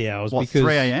love the hours What, because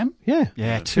 3 a.m.? Yeah,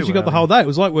 Yeah, too because you got the early. whole day. It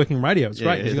was like working radio. It's Yeah,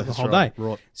 great. 'cause yeah, you got the that's whole right. day.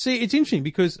 Right. See, it's interesting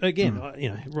because again,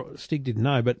 Stig didn't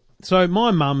know, but so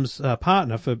my mum's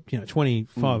partner for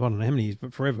 25, I don't know how many years,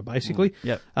 but forever basically.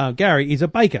 Yep. Gary is a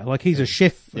baker. Like he's a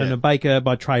chef and a baker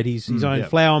by trade. He's his own Yep.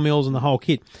 flour mills and the whole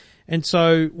kit. And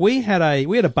so we had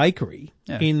a bakery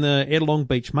Yeah. in the Ettalong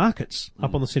Beach markets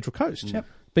up on the Central Coast. Yep.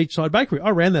 Beachside Bakery. I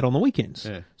ran that on the weekends.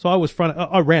 Yeah. So I was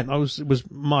it was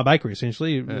my bakery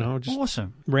essentially. I just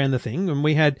Awesome. ran the thing, and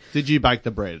we had. Did you bake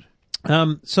the bread?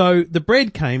 So the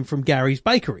bread came from Gary's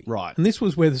bakery, Right. And this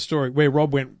was where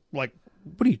Rob went like,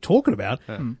 "What are you talking about?"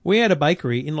 We had a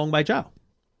bakery in Long Bay Jail,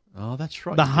 Oh, that's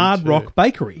right. the you did Hard too. Rock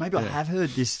Bakery. Maybe I have heard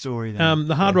this story then.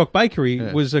 The Hard Rock Bakery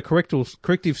was a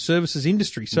corrective services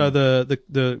industry. So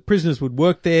the prisoners would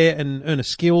work there and earn a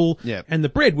skill, Yeah. and the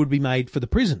bread would be made for the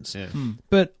prisons. Yeah.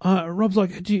 But Rob's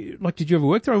like, did you ever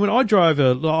work there? I went, I drove a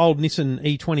old Nissan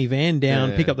E20 van down,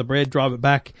 Yeah. pick up the bread, drive it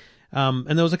back. And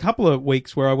there was a couple of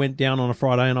weeks where I went down on a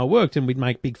Friday and I worked, and we'd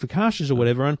make big focaccias or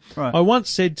whatever. And Right. I once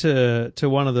said to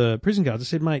one of the prison guards, I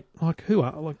said, mate, what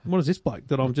is this bloke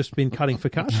that I've just been cutting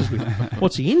focaccias with?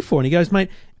 What's he in for? And he goes, mate,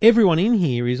 everyone in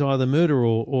here is either murder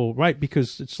or rape,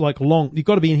 because it's like you've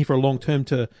got to be in here for a long term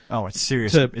to. Oh, it's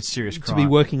serious. It's serious to crime. be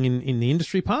working in the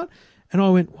industry part. And I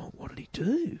went, well, what did he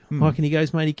do? Like, and he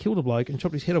goes, mate, he killed a bloke and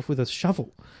chopped his head off with a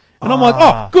shovel. And I'm like,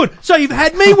 oh, good. So you've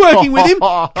had me working with him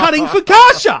cutting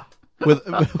focaccia. With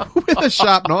a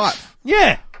sharp knife.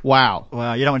 Yeah. Wow.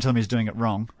 Well, you don't want to tell him he's doing it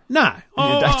wrong. No.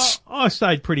 that's- I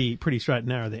stayed pretty straight and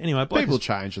narrow there. Anyway, People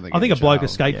change when they get I think in a bloke jail.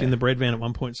 escaped in the bread van at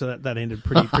one point, so that ended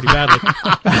pretty badly.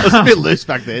 It was a bit loose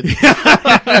back then.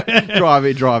 drive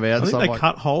in, drive out. I think stuff they like-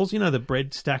 cut holes, the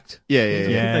bread stacked. Yeah, things.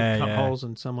 yeah, I think yeah. they cut Yeah. holes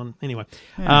and someone. Anyway,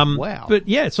 Wow. But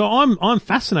yeah, so I'm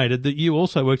fascinated that you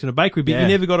also worked in a bakery, but Yeah. you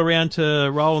never got around to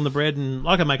rolling the bread, and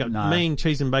I can make a No. mean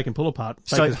cheese and bacon pull apart.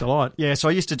 Baker's delight. Yeah, so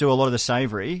I used to do a lot of the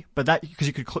savoury, but that because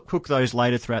you could cook those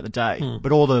later throughout the day.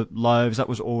 But all the loaves, that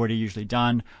was already usually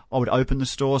done. I would open the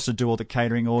store, so do all the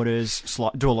catering orders,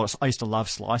 do a lot. I used to love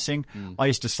slicing. I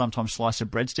used to sometimes slice a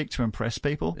breadstick to impress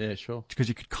people. Yeah, sure. Because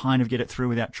you could kind of get it through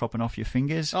without chopping off your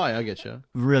fingers. Oh, yeah, I get you.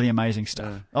 Really amazing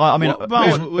stuff. I mean,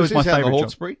 Well, it was my this out in favourite job.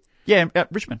 Hawkesbury? Yeah, at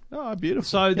Richmond. Oh, beautiful.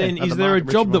 So then, Yeah, at is the there a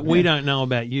market, job that Richmond. we don't know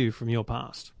about you from your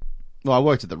past? Well, I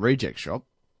worked at the reject shop.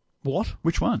 What?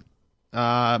 Which one?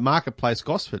 Marketplace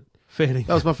Gosford. Fair dinkum.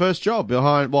 That was my first job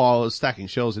behind. Well, I was stacking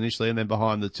shelves initially, and then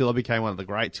behind the till, I became one of the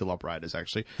great till operators.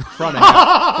 Actually, front of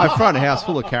house, my front of house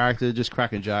full of character, just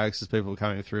cracking jokes as people were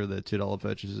coming through their $2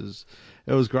 purchases.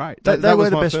 It was great. They That were was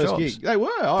the my best first jobs. gig. They were.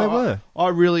 They were. I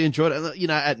really enjoyed it. And,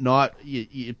 at night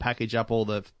you package up all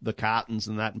the cartons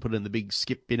and that, and put it in the big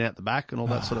skip bin out the back and all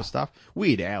that sort of stuff.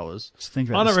 Weird hours. Just think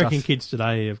I about don't the reckon stuff. kids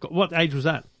today have got. What age was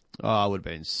that? Oh, I would have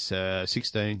been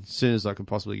 16, as soon as I could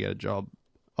possibly get a job.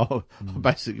 Oh, I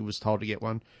basically was told to get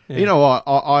one. Yeah. You know what?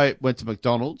 I went to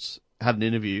McDonald's, had an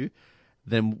interview,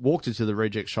 then walked into the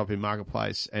reject shop in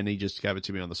Marketplace, and he just gave it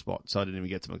to me on the spot, so I didn't even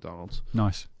get to McDonald's.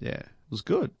 Nice. Yeah, it was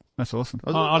good. That's awesome.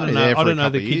 I don't only know. there for I a don't know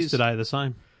couple the of kids years. today are the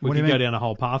same. We What do could you go mean? down a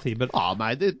whole path here, but Oh,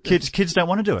 mate. Kids don't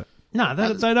want to do it. no,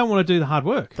 they don't want to do the hard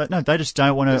work. They just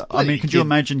don't want to. I mean, could you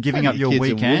imagine giving up your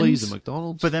Woolies weekends? and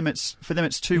McDonald's. For them,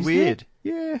 it's too weird.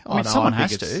 Yeah. I mean, someone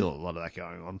has think to. It's still a lot of that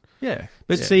going on. Yeah.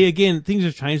 But see, again, things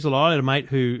have changed a lot. I had a mate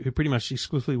who pretty much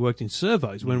exclusively worked in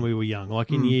servos when we were young,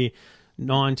 like in year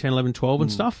 9, 10, 11, 12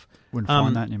 and stuff. Wouldn't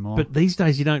find that anymore. But these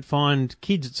days you don't find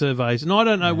kids at surveys. And I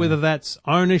don't know whether that's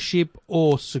ownership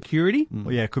or security.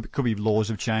 Well, yeah, could be laws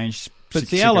have changed. But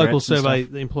see, our local Cigarettes and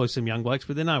survey employs some young blokes,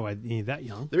 but they're no way near that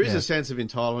young. There is a sense of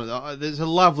entitlement. There's a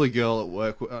lovely girl at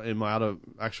work in my other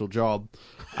actual job.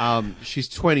 She's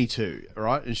 22,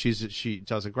 right? And she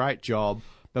does a great job.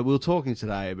 But we were talking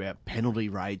today about penalty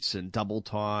rates and double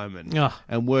time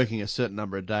and working a certain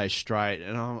number of days straight.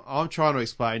 And I'm trying to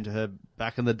explain to her,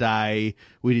 back in the day,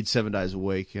 we did 7 days a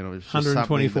week. It was just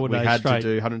 124 something that we days had straight. to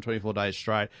do 124 days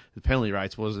straight. The penalty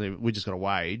rates wasn't even, we just got a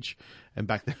wage. And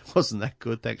back then it wasn't that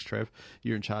good. Thanks, Trev.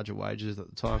 You're in charge of wages at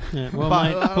the time. Yeah, well,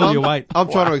 mate, pull your weight.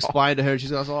 I'm trying to explain to her, and she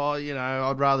goes,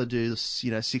 I'd rather do this,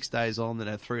 6 days on than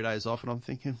have 3 days off. And I'm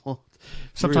thinking, well,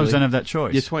 Sometimes really, don't have that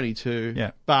choice. You're 22.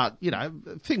 Yeah. But,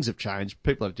 things have changed.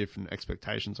 People have different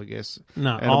expectations, I guess.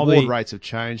 No, and I'll award be- rates have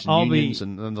changed, and unions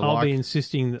and the I'll like. be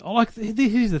insisting that.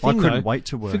 Here's the I thing, couldn't though. wait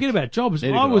to work. Forget about jobs.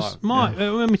 Neither I could was I.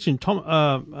 I mentioned Tom,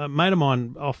 a mate of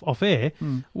mine off air.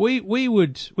 We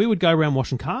would go around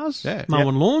washing cars, Yeah.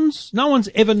 mowing lawns. No one's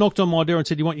ever knocked on my door and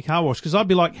said, "You want your car washed?" Because I'd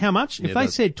be like, "How much?" If Yeah, they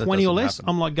that- said that 20 or doesn't less, happen.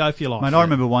 I'm like, "Go for your life." Mate, I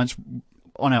remember once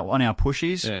on our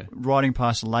pushies, Yeah. riding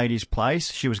past a lady's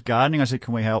place. She was gardening. I said,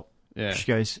 "Can we help?" Yeah. She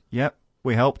goes, "Yep,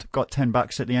 we helped. Got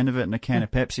 $10 at the end of it and a can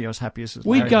of Pepsi." I was happy as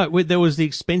We'd Larry. go. There was the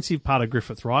expensive part of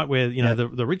Griffith, right, where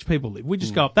the rich people live. We'd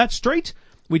just go up that street.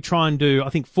 We'd try and do, I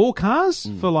think, 4 cars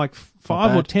for like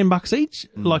 $5 or $10 each,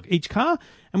 like each car,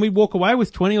 and we'd walk away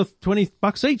with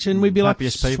 $20 each, and we'd be like,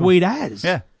 Happiest people. "Sweet as,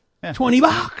 Yeah.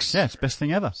 $20." Yeah, it's the best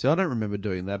thing ever. See, I don't remember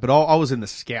doing that, but I was in the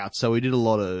Scouts, so we did a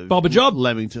lot of Bob a Job?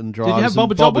 Leamington drives. Did you have and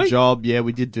Bob a Job Bob a week? Job, yeah,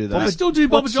 we did do that. We still do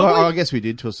Bob a Job So, week? I guess we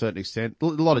did to a certain extent. A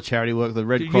lot of charity work, the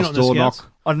Red You're Cross not in the door Scouts? knock.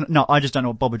 I just don't know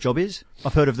what Bob a Job is.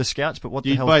 I've heard of the Scouts, but what the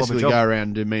You hell is Bob a basically Job? go around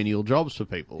and do menial jobs for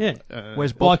people. Yeah.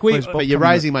 Where's Bob? Like we- where's Bob But you're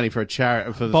coming raising money for a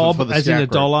charity for Bob, the as in Scout a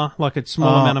group. dollar, like a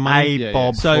small amount of money. Yeah,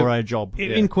 Bob So- for a job.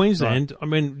 In Queensland, I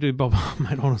mean, dude, Bob,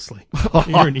 mate, honestly,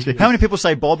 you're an idiot. How many people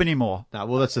say Bob anymore? No,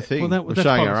 well, that's the thing. Well, We're that's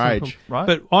showing probably our some age. Right.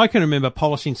 But I can remember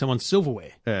polishing someone's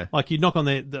silverware. Yeah. Like you'd knock on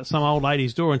some old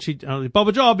lady's door and she'd Bob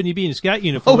a Job, and you'd be in a Scout I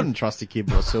uniform, wouldn't trust a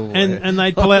kid with a silver. and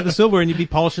they'd pull out the silverware and you'd be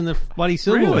polishing the bloody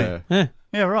silverware. Really? Yeah.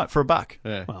 Yeah, right, for $1.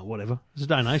 yeah. Well, whatever. It's a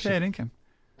donation. Fair income.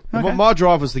 My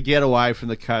drive was to get away from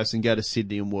the coast and go to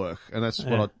Sydney and work, and that's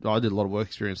what I did. A lot of work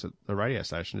experience at the radio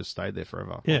station. Just stayed there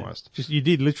forever. Almost. You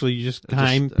did literally. You just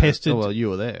came, pestered. Well, you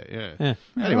were there. Yeah.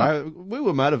 Anyway, we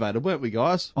were motivated, weren't we,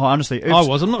 guys? Oh, honestly, I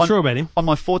was. I'm not sure about him. On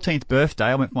my 14th birthday,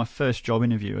 I went for my first job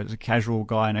interview as a casual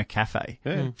guy in a cafe.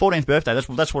 Yeah. 14th birthday.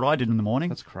 That's what I did in the morning.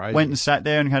 That's crazy. Went and sat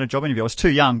there and had a job interview. I was too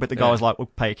young, but the guy was like, "We'll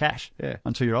pay you cash." Yeah.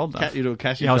 Until you're old enough. You do a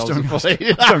cashier. Yeah, I was doing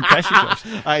cashier jobs.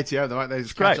 ATO, they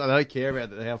great. They don't care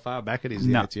about how far back it is.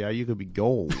 The ATO, you could be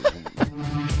gold.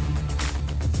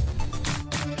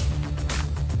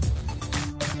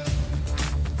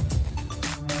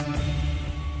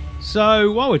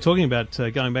 So while we're talking about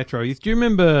going back to our youth, do you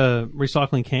remember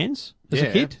recycling cans as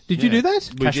a kid? Did you do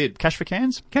that? We did. Cash for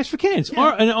cans? Cash for cans.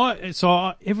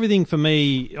 Everything for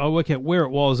me, I work out where it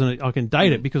was and I can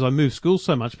date it because I moved schools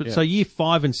so much. But so year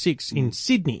 5 and 6 in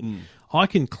Sydney, I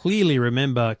can clearly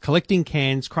remember collecting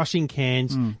cans, crushing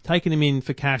cans, taking them in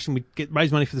for cash, and we'd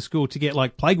raise money for the school to get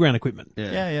like playground equipment.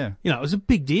 Yeah. You know, it was a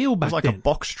big deal back then. It was like a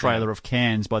box trailer of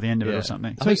cans by the end of it or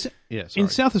something. In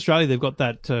South Australia, they've got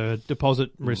that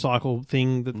deposit recycle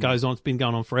thing that goes on. It's been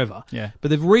going on forever. Yeah. But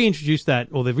they've introduced that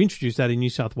in New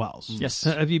South Wales. Yes.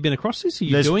 Have you been across this? Are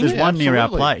you there's doing there's it? one near our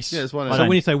Absolutely. place. Yeah, there's one. So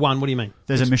when you say one, what do you mean?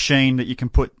 There's a machine that you can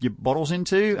put your bottles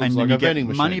into and like then you a get vending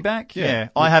money machine. back. Yeah.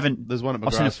 I haven't. There's one at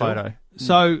I've seen a McGrath Hill. photo.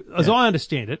 So, as I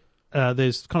understand it,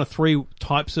 there's kind of 3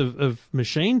 types of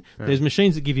machine. There's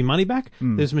machines that give you money back.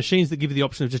 There's machines that give you the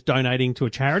option of just donating to a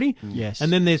charity. Yes.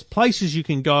 And then there's places you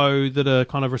can go that are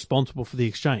kind of responsible for the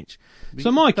exchange.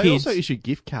 So They also issue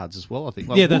gift cards as well, I think.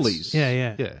 Like Woolies.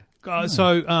 Yeah.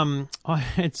 So, I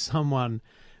had someone,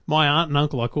 my aunt and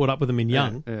uncle, I caught up with them in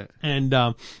Young, and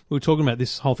we were talking about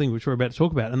this whole thing which we're about to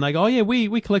talk about, and they go, "Oh yeah,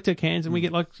 we collect our cans and we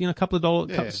get like a couple of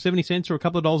dollars, 70 cents or a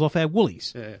couple of dollars off our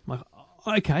Woolies." Yeah. I'm like,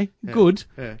 okay, good.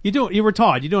 Yeah. You're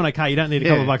retired. You're doing okay. You don't need a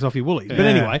couple of bucks off your Woolies. But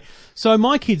anyway, so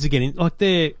my kids are getting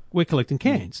we're collecting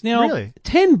cans now. Really?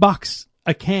 $10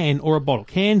 a can or a bottle,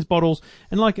 cans, bottles,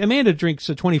 and like Amanda drinks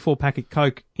a 24 packet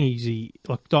Coke easy,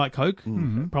 like Diet Coke,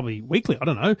 probably weekly. I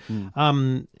don't know.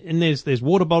 And there's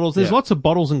water bottles. There's lots of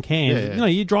bottles and cans. Yeah. You know,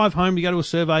 you drive home, you go to a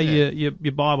survey, you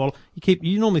buy a bottle,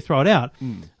 you normally throw it out.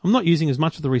 I'm not using as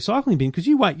much of the recycling bin because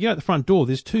you at the front door.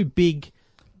 There's 2 big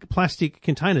plastic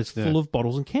containers full of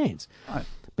bottles and cans. Right.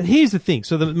 But here's the thing.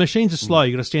 So the machines are slow.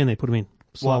 You got to stand there, put them in.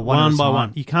 One by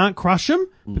one. You can't crush them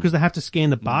because they have to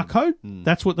scan the barcode.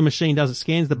 That's what the machine does. It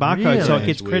scans the barcode, so it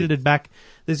gets credited back.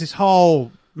 There's this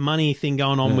whole money thing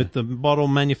going on with the bottle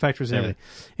manufacturers and everything.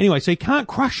 Anyway, so you can't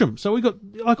crush them. So we got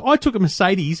I took a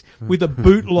Mercedes with a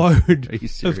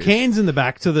bootload of cans in the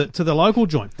back to the local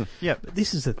joint. Yeah, but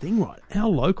this is the thing, right? Our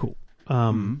local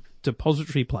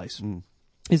depository place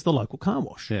is the local car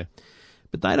wash. Yeah,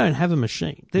 but they don't have a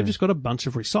machine. They've just got a bunch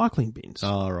of recycling bins.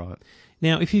 Oh, right.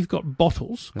 Now, if you've got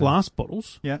bottles, glass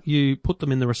bottles, you put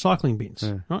them in the recycling bins,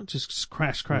 right? Just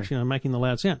crash, making the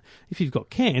loud sound. If you've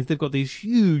got cans, they've got these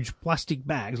huge plastic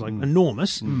bags, like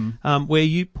enormous, where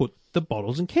you put the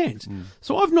bottles and cans.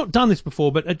 So I've not done this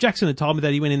before, but Jackson had told me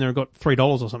that he went in there and got $3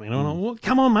 or something. And I went, well,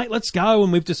 come on, mate, let's go.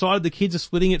 And we've decided the kids are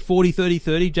splitting it 40, 30,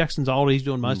 30. Jackson's older, he's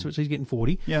doing most of it, so he's getting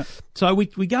 40. Yeah. So we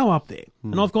go up there,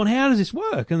 and I've gone, how does this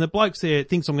work? And the bloke's there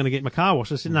thinks I'm going to get my car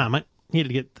washed. I said, no, mate. Here to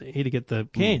get the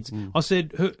cans. I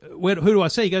said, who do I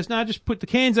see? He goes, no, just put the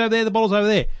cans over there, the bottles over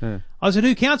there. Yeah. I said,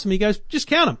 who counts them? He goes, just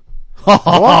count them.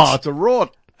 Oh, it's a rort.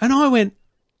 And I went,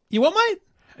 you what,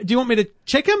 mate? Do you want me to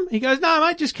check them? He goes, no,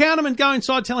 mate, just count them and go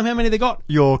inside, tell him how many they got.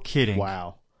 You're kidding.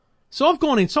 Wow. So I've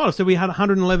gone inside. So we had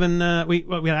 111, we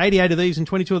had 88 of these and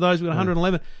 22 of those. We got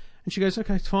 111. And she goes,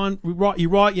 okay, it's fine. You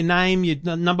write your name, your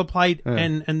number plate,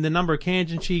 and the number of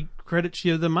cans, and she credits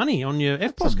you the money on your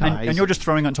FPOS card. And you're just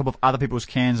throwing it on top of other people's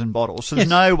cans and bottles. So there's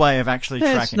no way of actually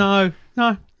tracking. No,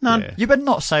 none. Yeah. You better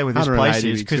not say where this place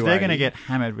is because they're going to get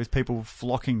hammered with people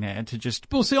flocking there to just...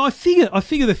 Well, see, I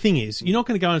figure the thing is, you're not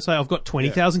going to go and say, I've got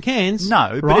 20,000 cans.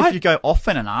 No, but right? if you go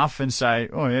often enough and say,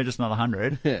 oh yeah, just another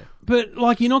 100. Yeah. But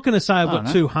like, you're not going to say I've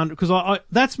got 200 because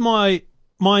that's my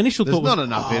initial thought was, not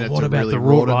enough in it what to about really the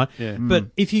raw, rot it? right? Yeah. But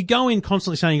if you go in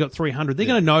constantly saying you got 300, they're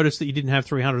going to notice that you didn't have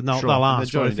 300 and they'll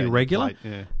ask if you're regular.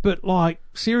 But like,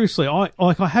 seriously,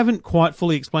 I haven't quite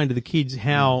fully explained to the kids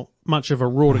how much of a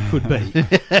rort it could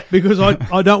be because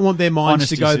I don't want their minds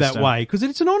to go that way because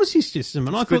it's an honesty system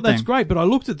and I thought that's great. But I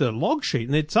looked at the log sheet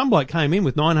and some bloke came in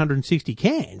with 960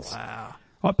 cans. Wow.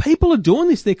 Right, people are doing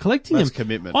this. They're collecting That's them.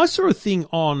 commitment. I saw a thing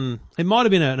on, it might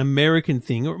have been an American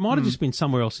thing, or it might have just been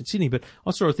somewhere else in Sydney, but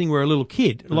I saw a thing where a little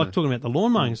kid, like talking about the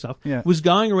lawn mowing and stuff, Yeah. was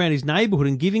going around his neighbourhood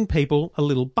and giving people a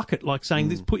little bucket, like saying,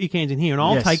 "This, put your cans in here and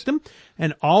I'll Yes. take them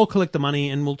and I'll collect the money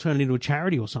and we'll turn it into a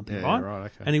charity or something," Yeah, right? right,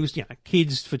 okay. And he was,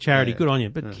 kids for charity, Yeah. good on you.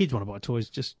 But kids want to buy toys,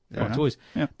 just buy enough. toys.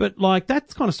 Yeah. But like,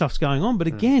 that kind of stuff's going on. But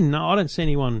again, no, I don't see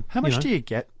anyone. How much do you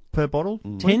get per bottle?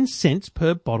 10 cents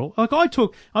per bottle. Like I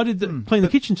did clean the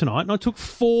kitchen tonight, and I took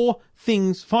 5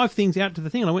 things out to the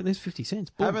thing, and I went, "There's 50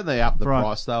 cents." Boom. Haven't they upped the Right.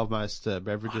 price though of most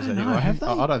beverages I don't know, anyway? have they?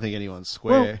 I don't think anyone's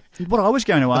Well, square. what I was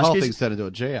going to the ask whole is, thing's turned into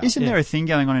a G out. isn't there a thing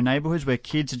going on in neighbourhoods where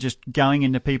kids are just going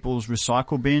into people's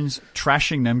recycle bins,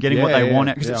 trashing them, getting what Yeah, they yeah. want?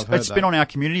 Yeah, Because I've heard it's been that. on our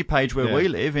community page where Yeah. we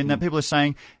live, in that people are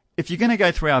saying, if you're going to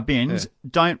go through our bins,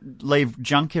 don't leave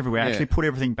junk everywhere. Yeah. Actually, put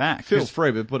everything back. Feel 'Cause- free,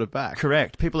 but put it back.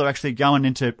 Correct. People are actually going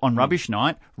into on rubbish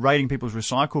night, raiding people's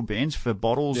recycle bins for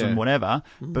bottles Yeah. and whatever.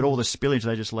 But all the spillage,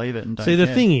 they just leave it and don't See, the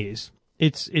care. thing is,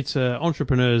 it's an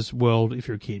entrepreneur's world if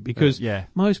you're a kid, because Yeah.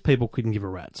 most people couldn't give a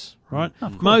rat's, right?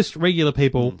 Most regular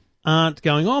people aren't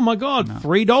going, "Oh my God,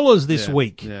 $3 this Yeah,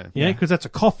 week." yeah. Because that's a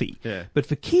coffee. Yeah. But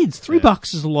for kids,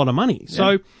 $3 is a lot of money.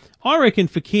 So I reckon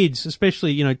for kids,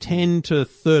 especially, 10 to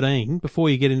 13,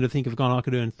 before you get into think of going, I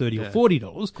could earn $30 or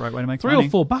 $40. Great way to make $3 money.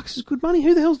 or $4 is good money.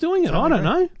 Who the hell's doing it? I don't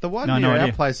know. The one No, near no our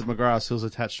idea. place at McGrath Hill's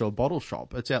attached to a bottle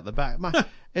shop. It's out the back. Mate,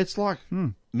 it's like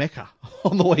Mecca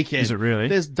on the weekend. Is it really?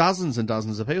 There's dozens and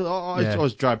dozens of people. I Yeah.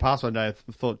 always drove past one day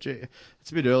and thought, gee,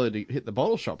 it's a bit early to hit the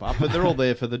bottle shop up, but they're all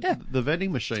there for the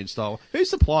vending machine style. Who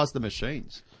supplies the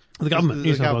machines? The government, The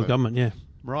New South Wales government, yeah.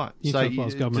 Right. New South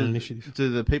Wales government initiative.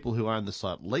 Do the people who own the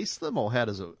site lease them, or how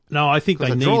does it? No, I think 'Cause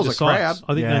they it need draws the a sites. crowd.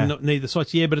 I think Yeah. they need the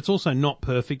sites. Yeah, but it's also not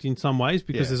perfect in some ways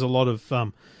because Yeah. there's a lot of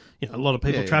a lot of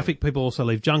people Yeah, traffic. People also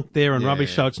leave junk there and Yeah, rubbish,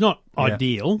 yeah. so it's not Yeah.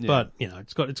 ideal. Yeah. But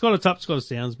it's got its ups, it's got its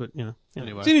downs. But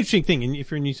Anyway. it's an interesting thing. And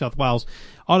if you're in New South Wales,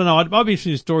 I don't know. I'd be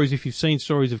interested in stories if you've seen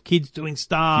stories of kids doing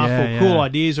stuff Yeah, or cool yeah.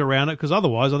 ideas around it. Because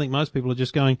otherwise, I think most people are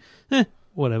just going,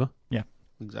 whatever. Yeah.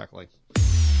 Exactly.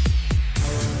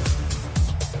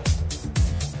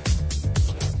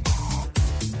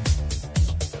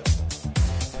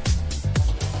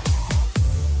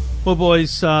 Well,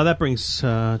 boys, that brings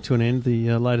to an end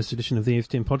the latest edition of the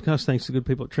EFTM podcast. Thanks to the good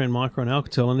people at Trend Micro and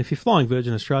Alcatel. And if you're flying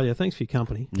Virgin Australia, thanks for your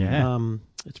company. Yeah.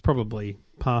 It's probably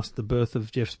past the birth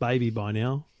of Jeff's baby by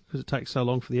now because it takes so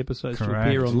long for the episodes to Correct.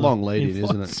 appear It's on a the long lead in, isn't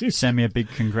in-flight it? system. Send me a big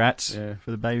congrats Yeah. for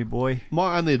the baby boy.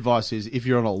 My only advice is if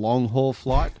you're on a long haul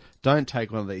flight, don't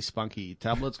take one of these spunky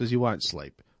tablets because you won't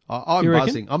sleep. I'm You reckon?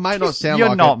 buzzing. I may not sound You're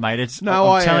like not, it. mate. It's No,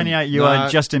 I'm I telling am. you, you No. are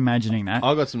just imagining that.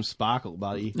 I got some sparkle,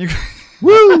 buddy. You-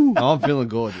 Woo! I'm feeling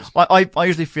gorgeous. I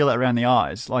usually feel it around the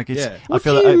eyes. Like it's. Yeah. I What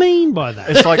feel do you it, mean by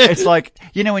that? It's like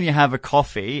when you have a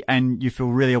coffee and you feel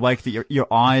really awake that your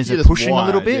eyes You're are just pushing a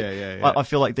little wired. bit. Yeah, yeah. I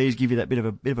feel like these give you that bit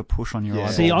of a push on your Yeah.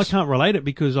 eyeballs. See, I can't relate it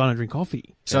because I don't drink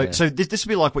coffee. So Yeah. so this would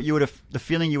be like what you would have, the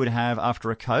feeling you would have after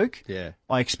a Coke. Yeah.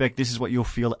 I expect this is what you'll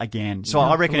feel again. So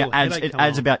I reckon a it little adds headache come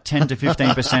on. about 10 to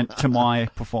 15% to my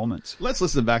performance. Let's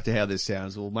listen back to how this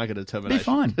sounds. We'll make a Be determination.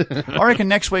 fine. I reckon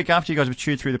next week after you guys have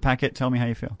chewed through the packet, tell me how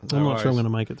you feel. I'm not sure I'm worries. going to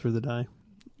make it through the day.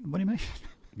 What do you mean?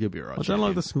 You'll be all right. I don't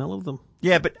like the smell of them.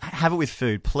 Yeah, but have it with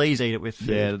food. Please eat it with food.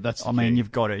 Yeah, that's I the mean, key.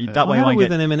 you've got it. That I way you have it won't with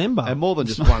get... an M&M bar. And more than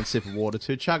just one sip of water,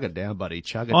 too. Chug it down, buddy.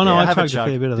 Chug it Oh, no, down. I have a chugged a chug.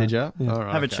 fair bit of that. Did you? Yeah. All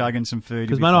right, Have a okay. chug and some food.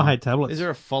 Because, you'll mate, be I fine. hate tablets. Is there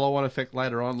a follow-on effect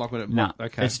later on? Like when it... No,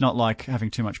 Okay. it's not like having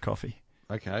too much coffee.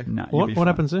 Okay. No, you'll be What fine.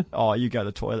 happens there? Oh, you go to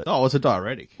the toilet. Oh, it's a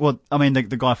diuretic. Well, I mean, the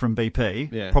guy from BP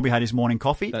Yeah. probably had his morning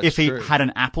coffee. That's If he true. had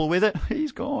an apple with it,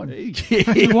 he's gone.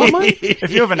 What, mate?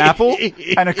 If you have an apple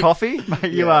and a coffee,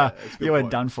 mate, you Yeah, are that's a good you are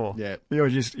point. done for. Yeah.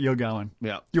 You're going.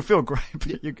 Yeah. You'll feel great,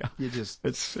 but you go. You just...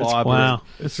 It's fibre. Wow.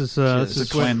 This is it's a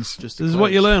cleanse. Just this is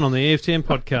what you learn on the EFTM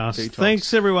podcast. Detox.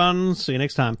 Thanks, everyone. See you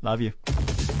next time. Love you.